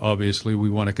 Obviously, we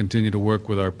want to continue to work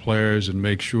with our players and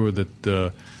make sure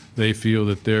that they feel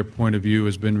that their point of view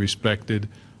has been respected.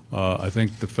 I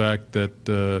think the fact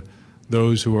that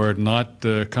those who are not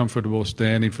comfortable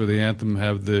standing for the anthem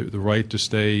have the right to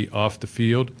stay off the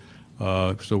field.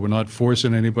 So we're not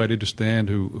forcing anybody to stand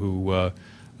who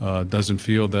doesn't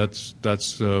feel that's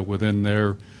within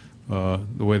their the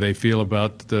way they feel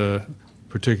about the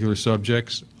particular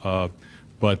subjects.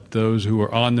 But those who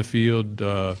are on the field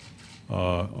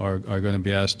are going to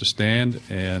be asked to stand,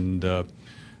 and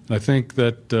I think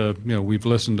that we've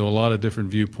listened to a lot of different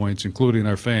viewpoints, including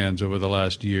our fans, over the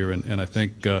last year, and I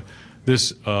think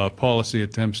this policy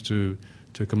attempts to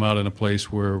come out in a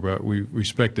place where we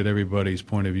respected everybody's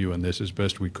point of view on this as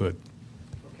best we could.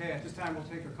 Okay, at this time we'll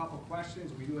take a couple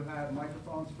questions. We do have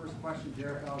microphones. First question,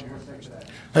 Derek, I'll take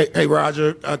that. Hey,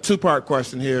 Roger, a two-part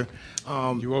question here.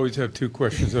 You always have two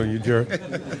questions on you, Jared.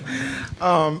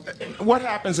 What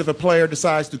happens if a player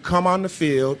decides to come on the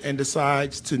field and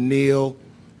decides to kneel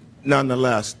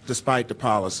nonetheless, despite the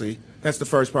policy? That's the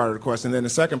first part of the question. Then the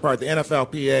second part, the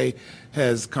NFLPA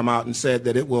has come out and said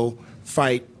that it will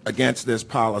fight against this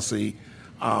policy.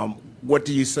 What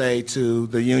do you say to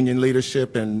the union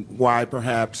leadership, and why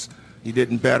perhaps you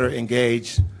didn't better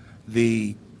engage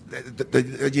the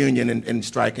union in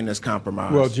striking this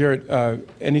compromise? Well, Jared,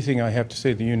 anything I have to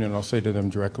say to the union, I'll say to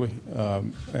them directly,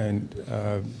 and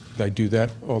I do that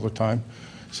all the time.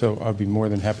 So I'll be more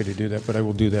than happy to do that, but I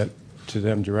will do that to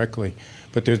them directly.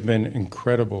 But there's been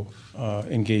incredible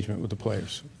engagement with the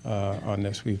players on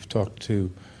this. We've talked to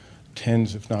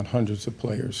tens, if not hundreds, of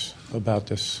players about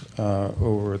this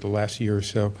over the last year or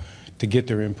so to get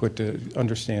their input, to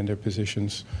understand their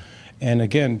positions, and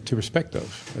again, to respect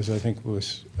those, as I think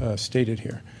was stated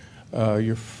here.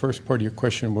 Your first part of your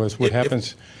question was what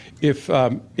happens if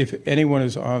anyone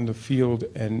is on the field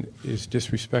and is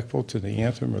disrespectful to the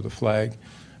anthem or the flag.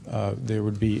 There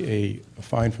would be a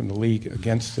fine from the league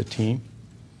against the team.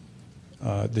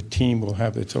 The team will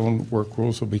have its own work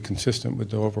rules, will be consistent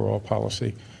with the overall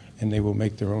policy, and they will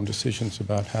make their own decisions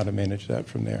about how to manage that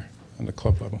from there on the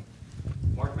club level.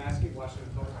 Mark Maskey, Washington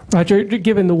Post. Roger,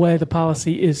 given the way the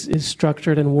policy is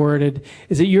structured and worded,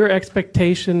 is it your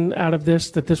expectation out of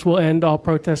this that this will end all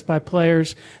protests by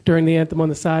players during the anthem on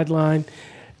the sideline?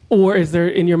 Or is there,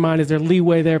 in your mind, is there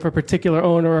leeway there if a particular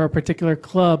owner or a particular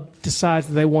club decides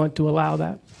that they want to allow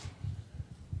that?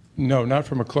 No, not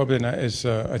from a club. And as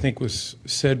I think was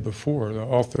said before,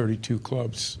 all 32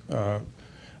 clubs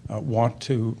want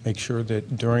to make sure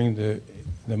that during the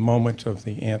moment of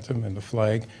the anthem and the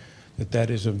flag,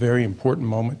 that is a very important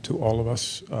moment to all of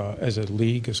us as a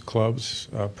league, as clubs,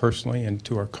 personally, and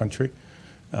to our country.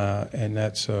 And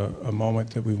that's a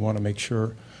moment that we want to make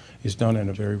sure is done in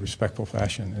a very respectful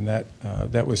fashion. And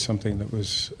that was something that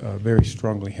was very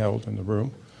strongly held in the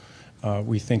room.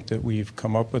 We think that we've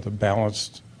come up with a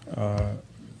balanced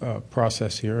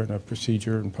process here and a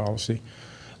procedure and policy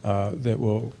that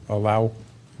will allow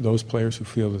those players who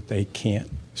feel that they can't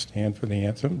stand for the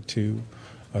anthem to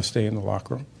stay in the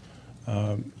locker room.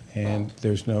 And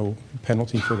there's no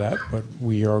penalty for that, but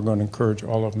we are going to encourage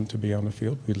all of them to be on the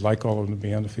field. We'd like all of them to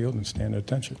be on the field and stand at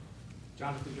attention.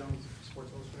 Jonathan Jones,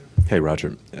 Sports Illustrated. Hey,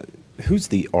 Roger. Who's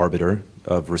the arbiter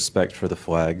of respect for the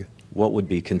flag? What would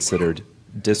be considered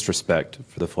disrespect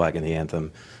for the flag and the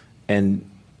anthem? And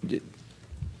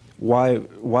why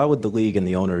would the league and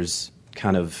the owners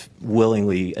kind of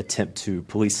willingly attempt to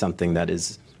police something that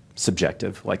is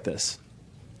subjective like this?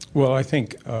 Well, I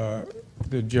think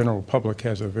the general public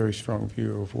has a very strong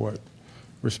view of what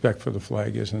respect for the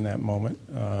flag is in that moment.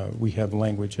 We have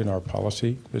language in our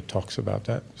policy that talks about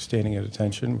that, standing at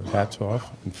attention with hats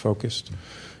off and focused.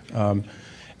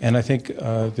 And I think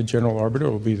the general arbiter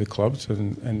will be the clubs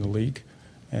and the league,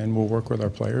 and we'll work with our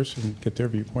players and get their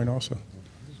viewpoint also.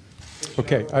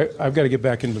 Okay, I've got to get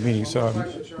back into the meeting, so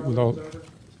with all.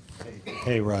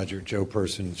 Hey, Roger. Joe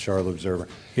Person, Charlotte Observer.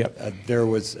 Yep. There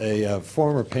was a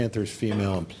former Panthers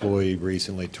female employee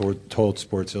recently told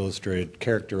Sports Illustrated,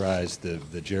 characterized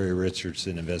the Jerry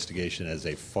Richardson investigation as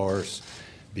a farce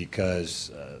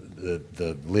because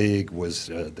the league was,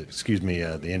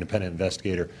 the independent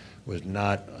investigator was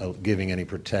not giving any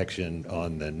protection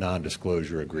on the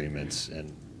non-disclosure agreements,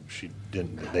 and she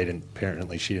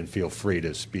didn't feel free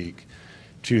to speak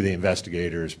to the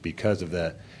investigators because of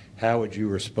that. How would you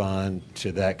respond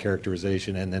to that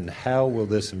characterization? And then how will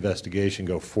this investigation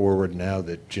go forward now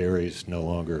that Jerry's no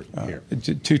longer here?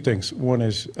 Two things. One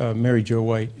is Mary Jo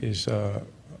White is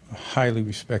highly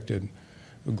respected,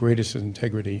 the greatest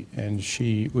integrity, and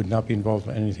she would not be involved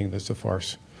in anything that's a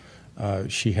farce.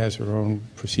 She has her own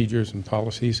procedures and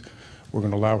policies. We're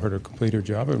going to allow her to complete her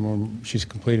job, and when she's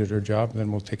completed her job,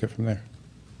 then we'll take it from there.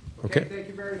 Okay. Thank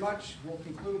you very much. We'll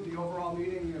conclude the overall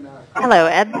meeting. Hello,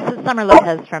 Ed. This is Summer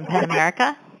Lopez from PEN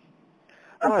America.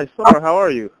 Hi, Summer. How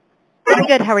are you? I'm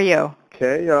good. How are you?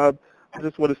 Okay. I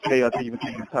just want to say thank you for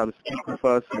taking the time to speak with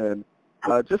us, and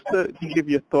just to give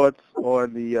your thoughts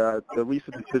on the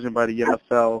recent decision by the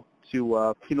NFL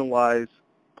to penalize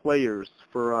players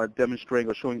for demonstrating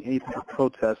or showing any type of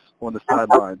protest on the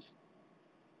sidelines.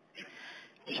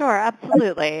 Sure,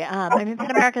 absolutely. I mean,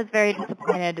 PEN America is very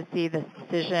disappointed to see this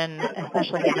decision,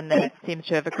 especially given that it seems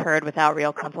to have occurred without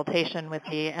real consultation with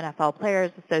the NFL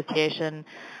Players Association.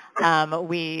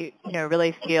 We,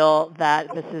 really feel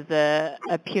that this is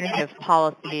a punitive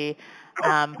policy,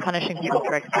 punishing people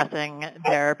for expressing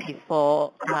their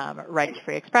peaceful right to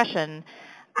free expression.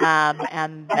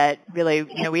 And that really,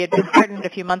 we had been heartened a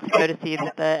few months ago to see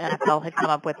that the NFL had come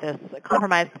up with this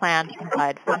compromise plan to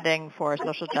provide funding for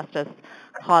social justice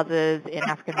causes in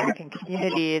African American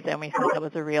communities, and we felt that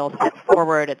was a real step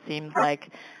forward. It seems like,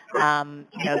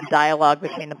 the dialogue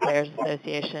between the Players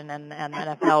Association and the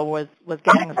NFL was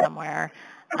getting somewhere.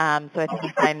 So I think we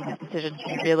find this decision to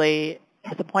be really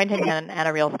disappointing and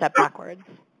a real step backwards.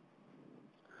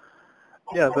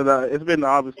 Yeah, but it's been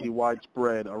obviously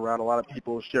widespread around a lot of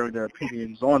people sharing their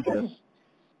opinions on this.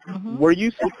 Mm-hmm. Were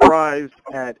you surprised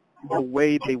at the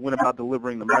way they went about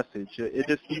delivering the message? It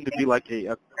just seemed to be like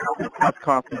a press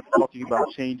conference talking about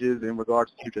changes in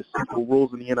regards to just simple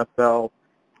rules in the NFL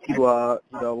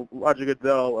to, Roger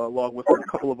Goodell, along with a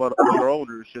couple of other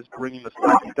owners, just bringing the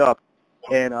subject up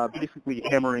and basically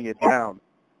hammering it down.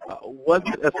 Was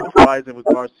it a surprise in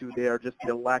regards to their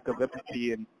lack of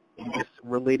empathy and just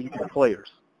relating to the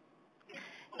players?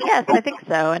 Yes, I think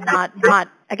so, and not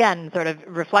again, sort of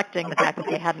reflecting the fact that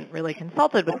they hadn't really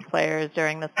consulted with players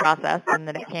during this process, and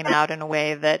that it came out in a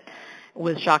way that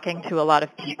was shocking to a lot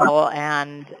of people,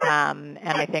 and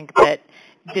I think that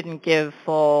didn't give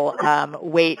full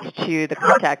weight to the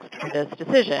context for this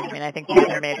decision. I mean, I think the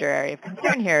other major area of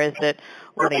concern here is that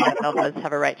while the NFL does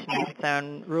have a right to make its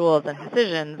own rules and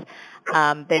decisions,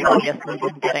 they've obviously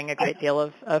been getting a great deal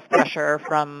of pressure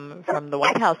from the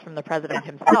White House, from the president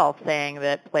himself, saying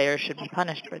that players should be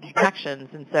punished for these actions.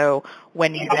 And so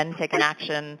when you then take an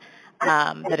action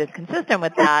that is consistent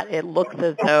with that, it looks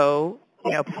as though,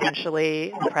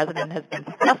 potentially the president has been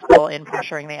successful in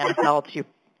pressuring the NFL to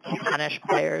punish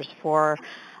players for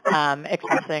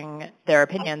expressing their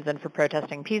opinions and for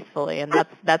protesting peacefully, and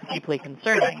that's deeply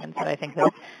concerning. And so I think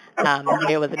that the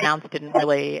way it was announced didn't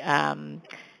really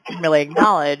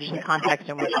acknowledge the context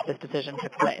in which this decision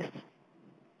took place.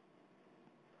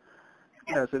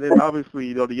 Yes, and then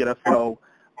obviously, the NFL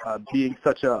being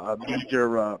such a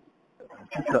major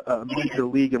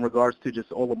league in regards to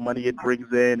just all the money it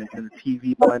brings in and the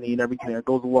TV money and everything that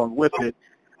goes along with it.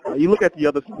 You look at the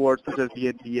other sports such as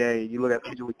the NBA, you look at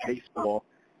Major League Baseball.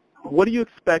 What do you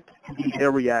expect to be their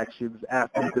reactions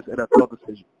after this NFL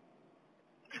decision?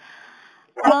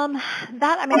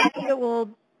 I think it will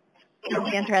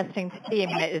be interesting to see.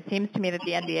 It seems to me that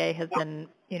the NBA has been,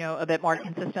 a bit more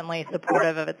consistently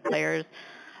supportive of its players'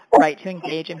 right to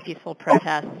engage in peaceful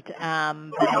protest. But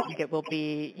I think it will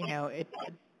be,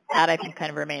 that I think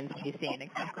kind of remains to be seen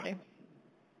exactly.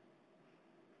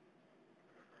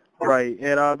 Right,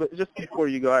 and but just before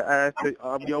you go,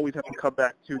 we always have to come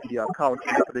back to the Colin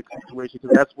Kaepernick situation,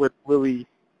 because that's what really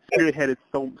spearheaded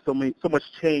so much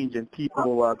change in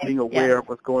people being aware of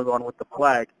what's going on with the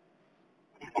flag.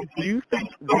 Do you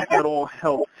think this at all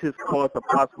helps his cause of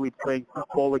possibly playing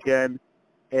football again,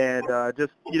 and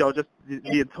just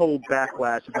the total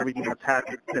backlash of everything that's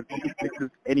happened since? Do you think this is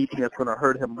anything that's going to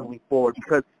hurt him moving forward?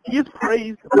 Because he is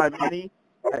praised by many.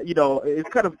 It's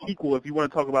kind of equal if you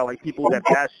want to talk about like people that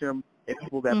bash him and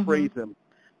people that praise him.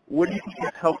 What do you think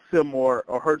this helps him or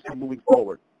hurts him moving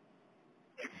forward?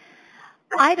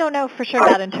 I don't know for sure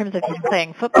that in terms of him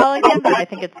playing football again, but I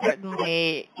think it's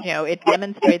certainly, it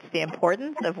demonstrates the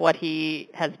importance of what he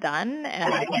has done,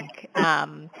 and I think,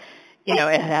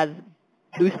 it has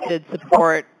boosted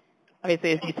support.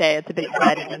 Obviously, as you say, it's a bit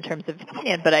divided in terms of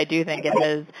opinion, but I do think it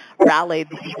has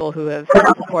rallied the people who have been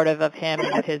supportive of him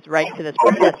and of his right to this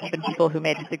protest, even people who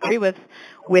may disagree with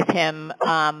him,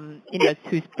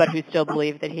 but who still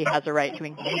believe that he has a right to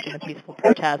engage in a peaceful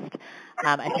protest.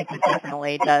 I think this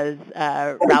definitely does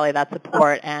rally that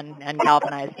support and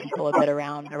galvanize people a bit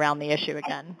around the issue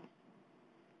again.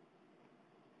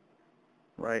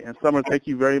 Right, and Summer, thank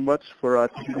you very much for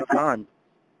taking the time.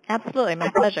 Absolutely, my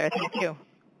pleasure. Thank you.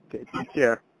 Okay, take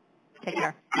care. Take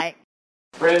care. Bye.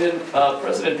 Brandon,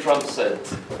 President Trump said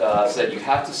you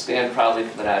have to stand proudly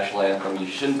for the national anthem. You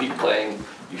shouldn't be playing.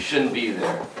 You shouldn't be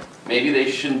there. Maybe they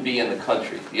shouldn't be in the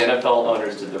country. The NFL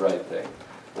owners did the right thing.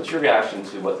 What's your reaction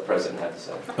to what the president had to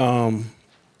say?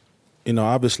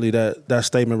 Obviously that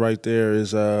statement right there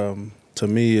is, to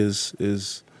me,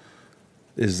 is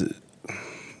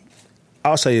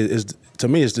I'll say to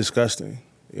me it's disgusting.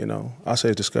 I'll say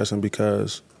it's disgusting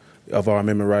because of our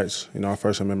amendment rights, our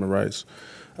First Amendment rights.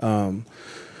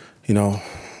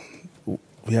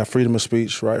 We have freedom of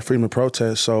speech, right? Freedom of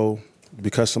protest. So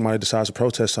because somebody decides to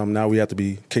protest something, now we have to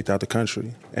be kicked out the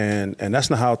country. And that's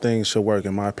not how things should work,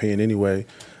 in my opinion, anyway.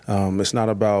 It's not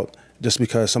about just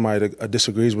because somebody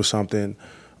disagrees with something,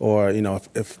 or,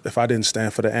 if I didn't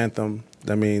stand for the anthem,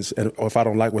 that means, or if I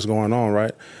don't like what's going on,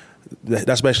 right?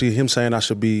 That's basically him saying I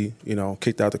should be,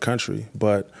 kicked out the country.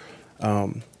 But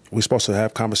we're supposed to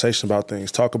have conversations about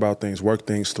things, talk about things, work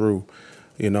things through,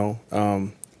 everybody's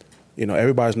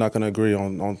not going to agree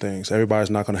on things. Everybody's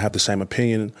not going to have the same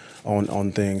opinion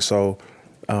on things. So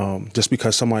just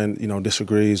because someone,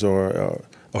 disagrees or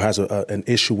has an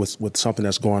issue with something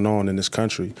that's going on in this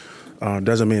country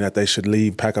doesn't mean that they should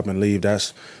pack up and leave.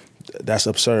 That's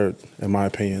absurd, in my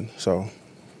opinion. So,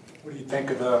 what do you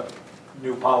think of the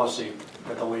new policy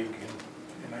that the league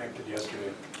enacted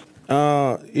yesterday?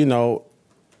 I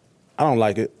don't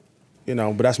like it,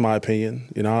 but that's my opinion.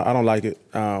 I don't like it.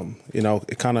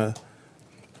 It kind of,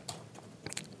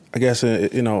 I guess, I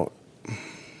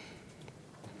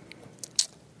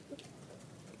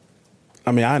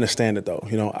understand it though.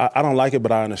 I don't like it,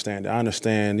 but I understand it. I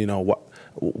understand,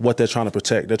 what they're trying to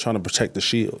protect. They're trying to protect the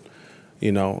shield.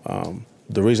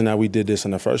 The reason that we did this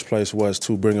in the first place was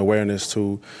to bring awareness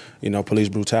to, police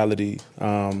brutality.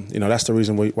 That's the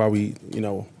reason why we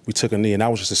took a knee, and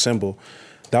that was just a symbol.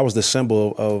 that was the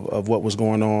symbol of what was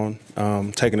going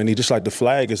on, taking a knee, just like the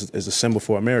flag is a symbol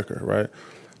for America, right?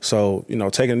 So,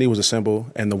 taking a knee was a symbol,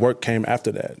 and the work came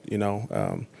after that,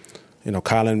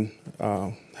 Colin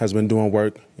has been doing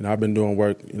work. I've been doing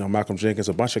work. Malcolm Jenkins,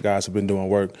 a bunch of guys have been doing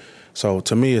work. So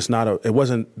to me,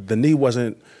 the knee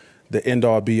wasn't the end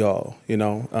all be all.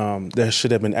 There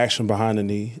should have been action behind the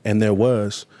knee, and there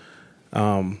was.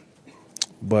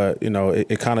 But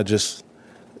it kind of just.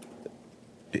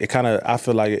 I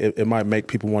feel like it might make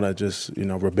people want to just,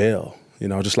 rebel.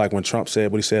 Just like when Trump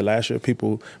said what he said last year,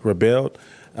 people rebelled.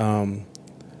 And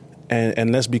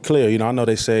let's be clear, I know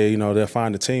they say, they'll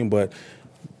find the team, but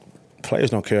players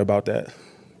don't care about that.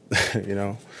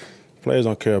 Players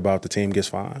don't care about the team gets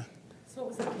fined. So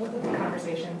what have the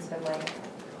conversations been like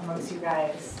amongst you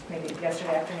guys, maybe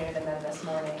yesterday afternoon and then this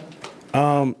morning?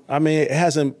 It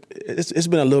hasn't. It's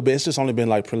been a little bit. It's just only been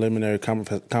like preliminary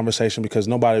conversation because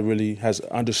nobody really has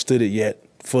understood it yet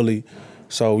fully.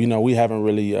 So we haven't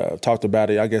really talked about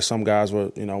it. I guess some guys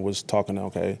were was talking.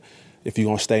 Okay, if you're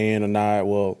gonna stay in or not.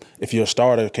 Well, if you're a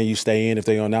starter, can you stay in if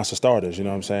they gonna announce the starters? You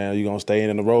know what I'm saying? You're gonna stay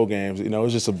in the road games.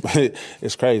 It's just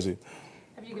it's crazy.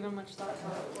 Have you given much thought to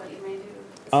what you may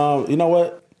do? You know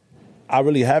what? I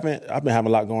really haven't. I've been having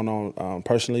a lot going on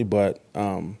personally, but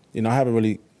I haven't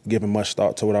really given much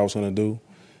thought to what I was going to do.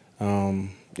 I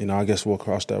guess we'll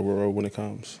cross that road when it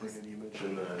comes. And you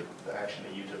mentioned the action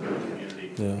that you took in the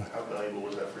community. Yeah. How valuable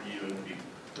was that for you, and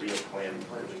what do you plan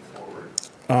moving forward?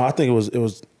 I think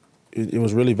it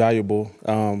was really valuable.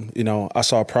 I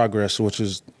saw progress, which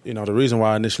is the reason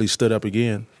why I initially stood up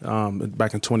again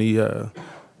back in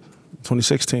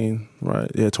 2016,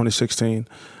 right? Yeah, 2016.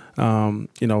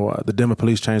 The Denver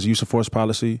police changed the use of force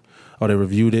policy, or they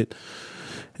reviewed it.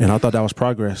 And I thought that was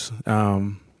progress.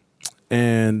 I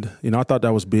thought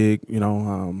that was big.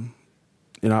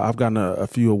 I've gotten a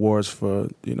few awards for,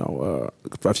 a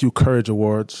few courage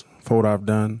awards for what I've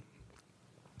done.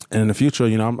 And in the future,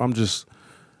 I'm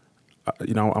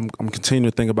continuing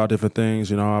to think about different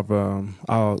things.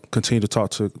 I'll continue to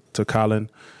talk to Colin,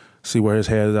 see where his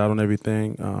head is out on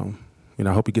everything.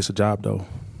 I hope he gets a job, though.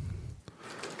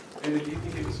 And do you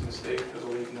think it was a mistake for the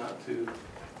league not to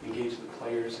engage the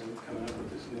players in coming up with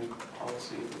this new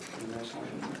policy in the national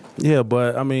anthem? Yeah,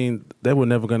 but they were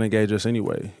never going to engage us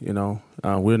anyway.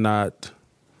 We're not.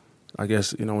 I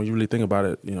guess when you really think about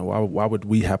it, why would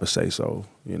we have a say so?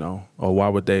 Or why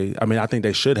would they? I think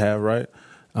they should have, right?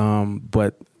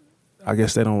 But I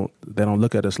guess they don't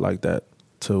look at us like that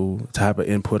to have an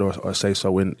input or say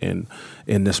so in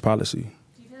this policy. Do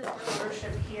you feel like the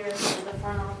ownership here in the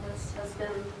front office has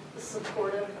been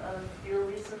supportive of your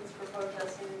reasons for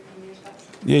protesting in years past?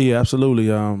 Yeah, absolutely.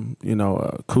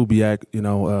 Kubiak,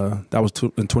 that was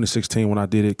in 2016 when I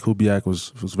did it. Kubiak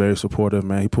was very supportive,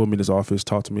 man. He pulled me in his office,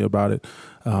 talked to me about it.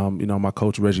 My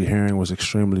coach Reggie Herring was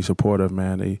extremely supportive,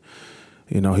 man. He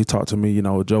talked to me.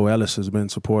 Joe Ellis has been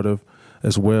supportive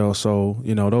as well. So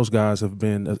those guys have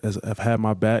had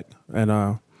my back, and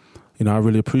I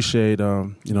really appreciate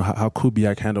how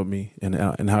Kubiak handled me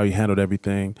and how he handled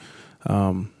everything.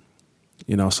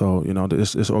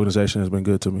 This organization has been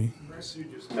good to me. You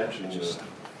just mentioned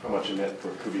how much it meant for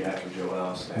Kubiak and Joe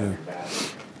Ellis to have your back.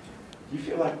 Do you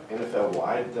feel like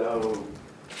NFL-wide, though,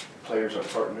 players are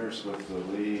partners with the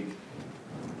league,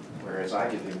 whereas I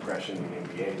get the impression in the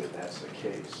NBA that that's the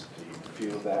case? Do you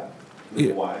feel that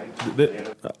league-wide?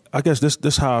 I guess this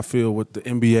is how I feel with the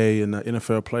NBA and the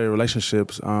NFL player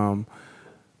relationships.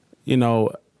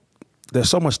 There's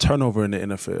so much turnover in the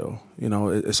NFL.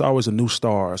 It's always a new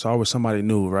star. It's always somebody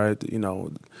new, right?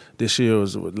 This year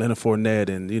was with Leonard Fournette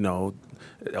and,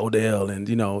 Odell and,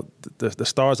 the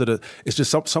stars it's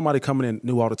just somebody coming in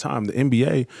new all the time. The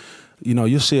NBA,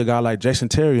 you'll see a guy like Jason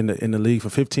Terry in the league for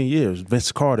 15 years,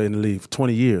 Vince Carter in the league for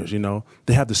 20 years,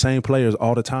 They have the same players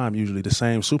all the time, usually, the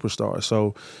same superstars.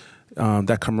 So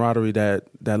that camaraderie,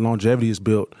 that longevity is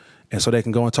built. And so they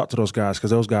can go and talk to those guys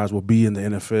because those guys will be in the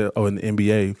NFL or in the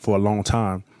NBA for a long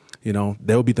time.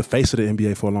 They'll be the face of the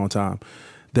NBA for a long time.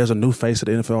 There's a new face of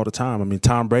the NFL all the time.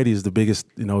 Tom Brady is the biggest,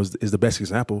 is the best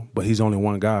example, but he's only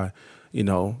one guy.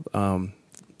 I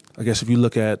guess if you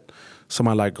look at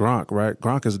somebody like Gronk, right?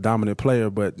 Gronk is a dominant player,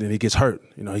 but then he gets hurt.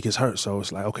 He gets hurt. So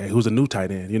it's like, okay, who's the new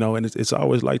tight end? And it's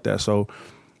always like that. So,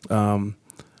 I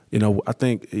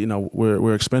think,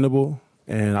 we're expendable.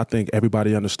 And I think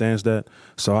everybody understands that.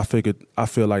 So I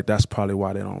feel like that's probably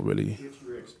why they don't really.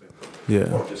 Yeah.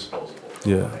 More disposable.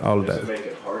 Yeah, all of that. Does it make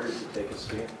it harder to take a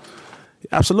stand?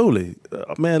 Absolutely,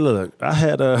 man. Look, I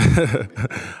had a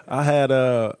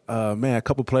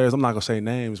couple players. I'm not gonna say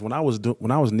names. When I was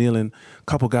kneeling, a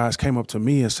couple guys came up to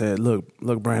me and said, "Look,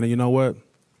 Brandon. You know what?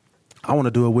 I want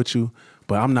to do it with you,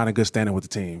 but I'm not in good standing with the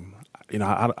team. You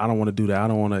know, I don't want to do that. I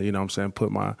don't want to, you know what I'm saying,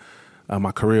 put my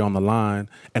career on the line.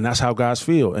 And that's how guys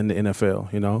feel in the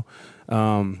NFL, you know.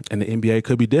 And the NBA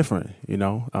could be different, you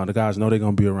know. The guys know they're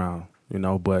going to be around, you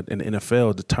know. But in the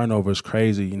NFL, the turnover is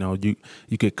crazy. You know, you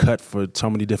get cut for so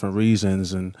many different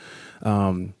reasons. And,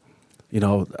 you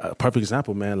know, a perfect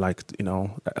example, man, like, you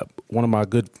know, one of my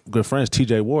good friends,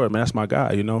 TJ Ward, man, that's my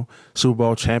guy, you know. Super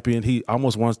Bowl champion. He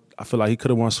almost won, I feel like he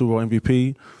could have won Super Bowl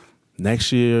MVP.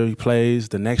 Next year he plays.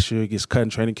 The next year he gets cut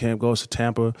in training camp, goes to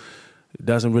Tampa.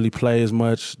 Doesn't really play as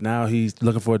much. Now he's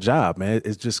looking for a job, man.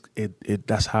 It's just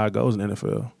that's how it goes in the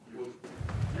NFL.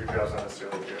 Your job's not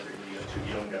necessarily Jeffrey. You got two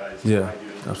young guys. Yeah,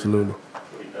 absolutely.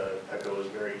 Echo was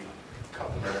very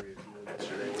complimentary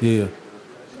yesterday.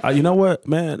 Yeah. You know what,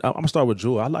 man? I'm gonna start with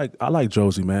Jewel. I like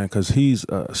Josie, man, because he's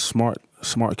a smart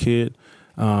kid.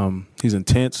 He's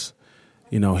intense.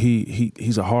 You know,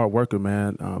 he's a hard worker,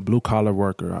 man. Blue collar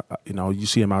worker. You know, you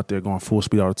see him out there going full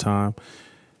speed all the time.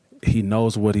 He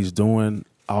knows what he's doing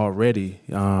already.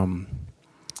 You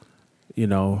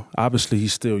know, obviously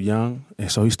he's still young, and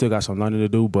so he's still got some learning to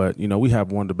do. But, you know, we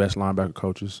have one of the best linebacker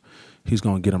coaches. He's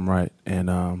going to get him right. And,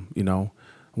 you know,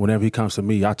 whenever he comes to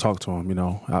me, I talk to him, you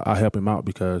know. I help him out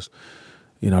because,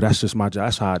 you know, that's just my job.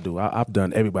 That's how I do. I've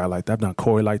done everybody like that. I've done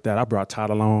Corey like that. I brought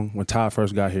Todd along when Todd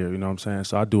first got here, you know what I'm saying?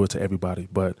 So I do it to everybody.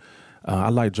 But I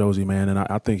like Josie, man, and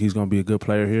I think he's going to be a good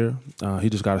player here. He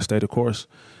just got to stay the course.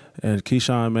 And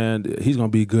Keyshawn, man, he's going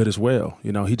to be good as well.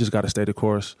 You know, he just got to stay the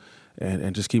course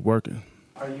and just keep working.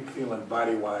 How are you feeling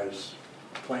body-wise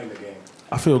playing the game?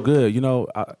 I feel good. You know,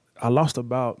 I lost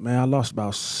about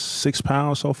 6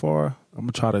 pounds so far. I'm going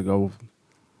to try to go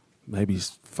maybe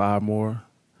 5 more.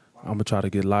 I'm going to try to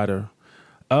get lighter.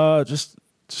 Just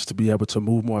to be able to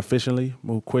move more efficiently,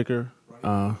 move quicker,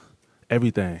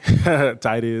 everything.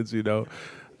 Tight ends, you know.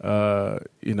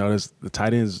 You know, the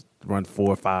tight ends run 4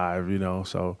 or 5, you know.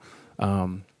 So,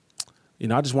 you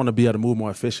know, I just want to be able to move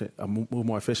more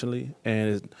efficiently,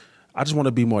 and I just want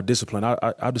to be more disciplined.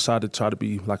 I decided to try to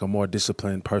be like a more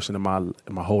disciplined person in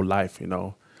my whole life, you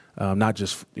know. Not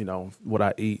just, you know, what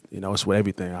I eat, you know, it's with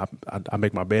everything. I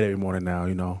make my bed every morning now,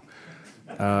 you know.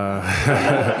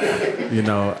 You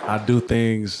know, I do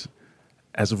things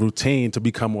as a routine to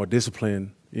become more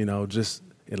disciplined, you know, just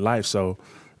in life. So,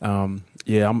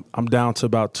 yeah, I'm down to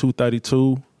about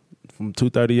 232 from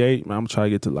 238. Man, I'm trying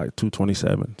to get to like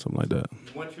 227, something like that. You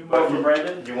want your buddy,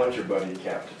 Brandon? You want your buddy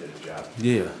Cap to do the job?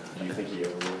 Yeah. Do you think he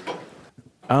ever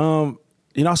will?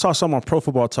 You know, I saw someone on Pro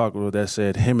Football Talk that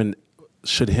said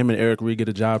should him and Eric Reid get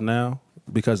a job now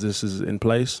because this is in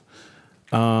place.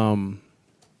 I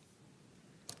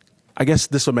guess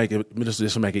this will make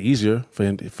it easier for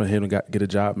him to get a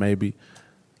job, maybe.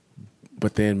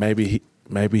 But then maybe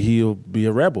he'll be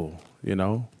a rebel, you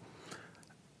know.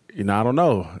 You know, I don't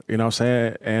know. You know what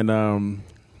I'm saying? And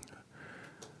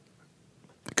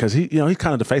because he's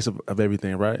kind of the face of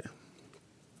everything, right?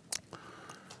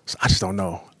 So I just don't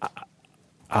know.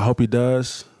 I hope he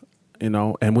does. You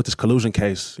know, and with this collusion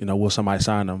case, you know, will somebody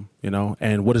sign him? You know,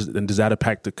 and does that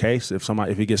impact the case? If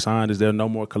he gets signed, is there no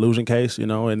more collusion case? You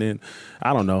know, and then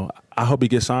I don't know. I hope he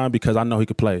gets signed because I know he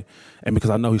could play, and because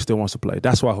I know he still wants to play.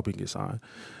 That's why I hope he gets signed.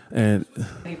 And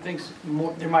he thinks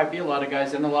there might be a lot of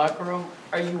guys in the locker room.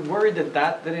 Are you worried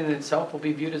that in itself will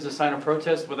be viewed as a sign of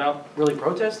protest without really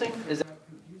protesting? Is that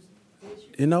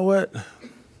you know what?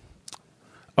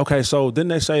 Okay, so didn't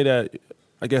they say that?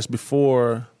 I guess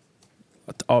before.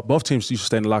 Both teams used to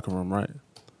stay in the locker room, right?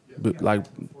 Yeah. Like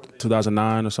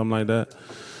 2009 or something like that.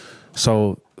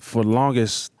 So for the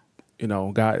longest, you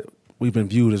know, we've been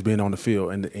viewed as being on the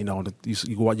field, and you know,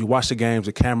 you watch the games.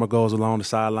 The camera goes along the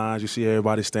sidelines. You see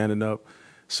everybody standing up.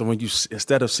 So when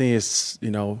instead of seeing,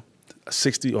 you know,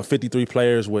 60 or 53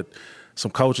 players with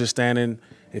some coaches standing,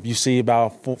 if you see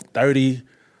about 30,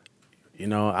 you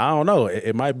know, I don't know.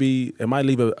 It might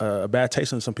leave a bad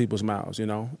taste in some people's mouths, you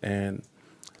know, and.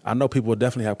 I know people will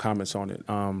definitely have comments on it.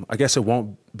 I guess it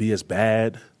won't be as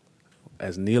bad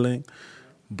as kneeling,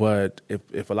 but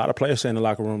if a lot of players stay in the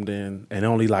locker room, then and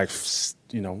only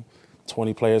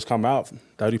 20 players come out,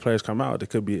 30 players come out, there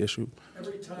could be an issue.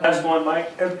 That's one,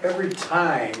 Mike. Every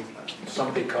time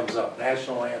something comes up,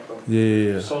 national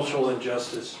anthem, social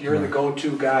injustice, you're the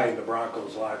go-to guy in the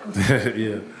Broncos locker room.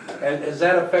 Yeah. And has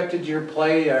that affected your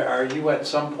play? Are you at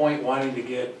some point wanting to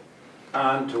get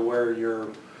on to where you're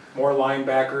more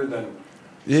linebacker than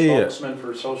spokesman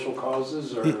for social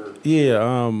causes, or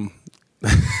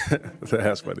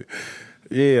that's funny.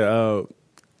 Yeah,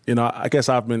 you know, I guess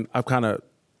I've kind of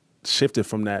shifted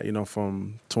from that, you know,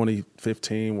 from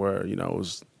 2015 where, you know,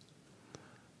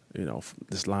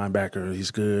 this linebacker,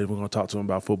 he's good. We're going to talk to him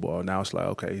about football. Now it's like,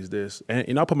 okay, he's this.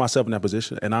 And, I put myself in that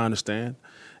position, and I understand.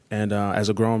 And as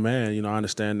a grown man, I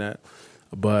understand that.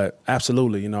 But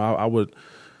absolutely, I would,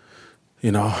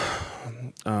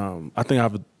 I think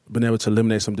I've been able to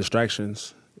eliminate some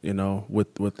distractions,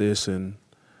 with this. And,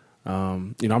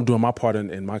 I'm doing my part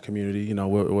in my community,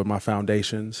 with my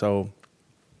foundation. So,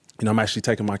 I'm actually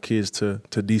taking my kids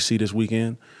to D.C. this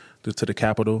weekend, to the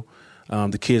Capitol.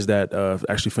 The kids that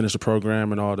actually finished the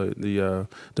program and all the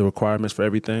requirements for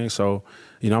everything. So,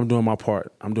 I'm doing my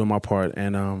part.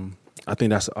 And I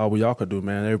think that's all we all could do,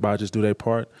 man. Everybody just do their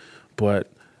part.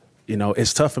 But,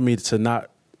 it's tough for me to not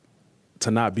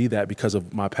be that because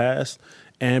of my past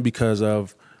and because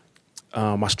of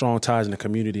my strong ties in the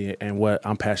community and what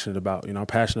I'm passionate about. I'm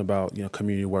passionate about,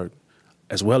 community work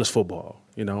as well as football,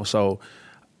 So,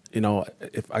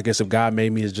 if God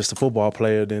made me as just a football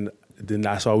player, then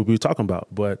that's all we'd be talking about.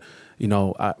 But,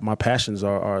 my passions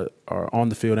are on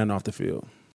the field and off the field.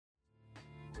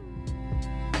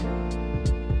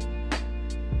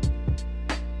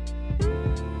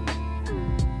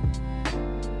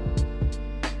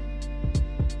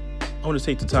 I want to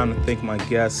take the time to thank my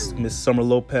guests, Ms. Summer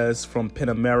Lopez from PEN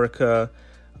America,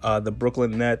 the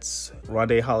Brooklyn Nets,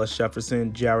 Rondae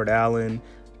Hollis-Jefferson, Jared Allen,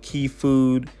 Key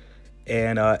Food,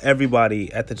 and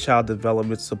everybody at the Child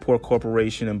Development Support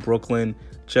Corporation in Brooklyn,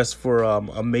 just for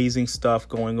amazing stuff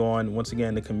going on, once again,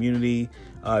 in the community.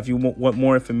 If you want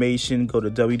more information, go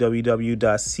to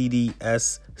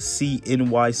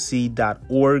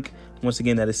www.cdscnyc.org. Once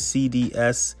again, that is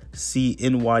cdscnyc.org.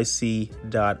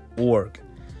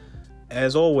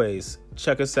 As always,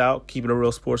 check us out,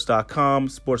 keepingitrealsports.com,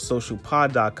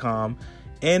 sportssocialpod.com,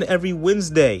 and every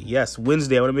Wednesday, yes,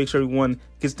 Wednesday, I want to make sure everyone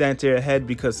gets that into their head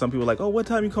because some people are like, oh, what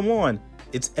time you come on?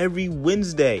 It's every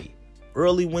Wednesday,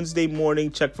 early Wednesday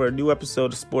morning. Check for a new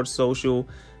episode of Sports Social,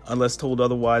 unless told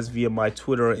otherwise via my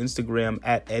Twitter or Instagram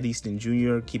at Ed Easton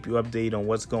Jr. Keep you updated on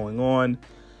what's going on.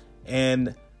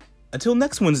 And until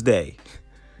next Wednesday,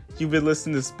 you've been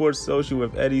listening to Sports Social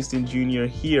with Ed Easton Jr.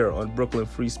 here on Brooklyn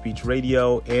Free Speech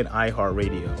Radio and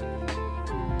iHeartRadio.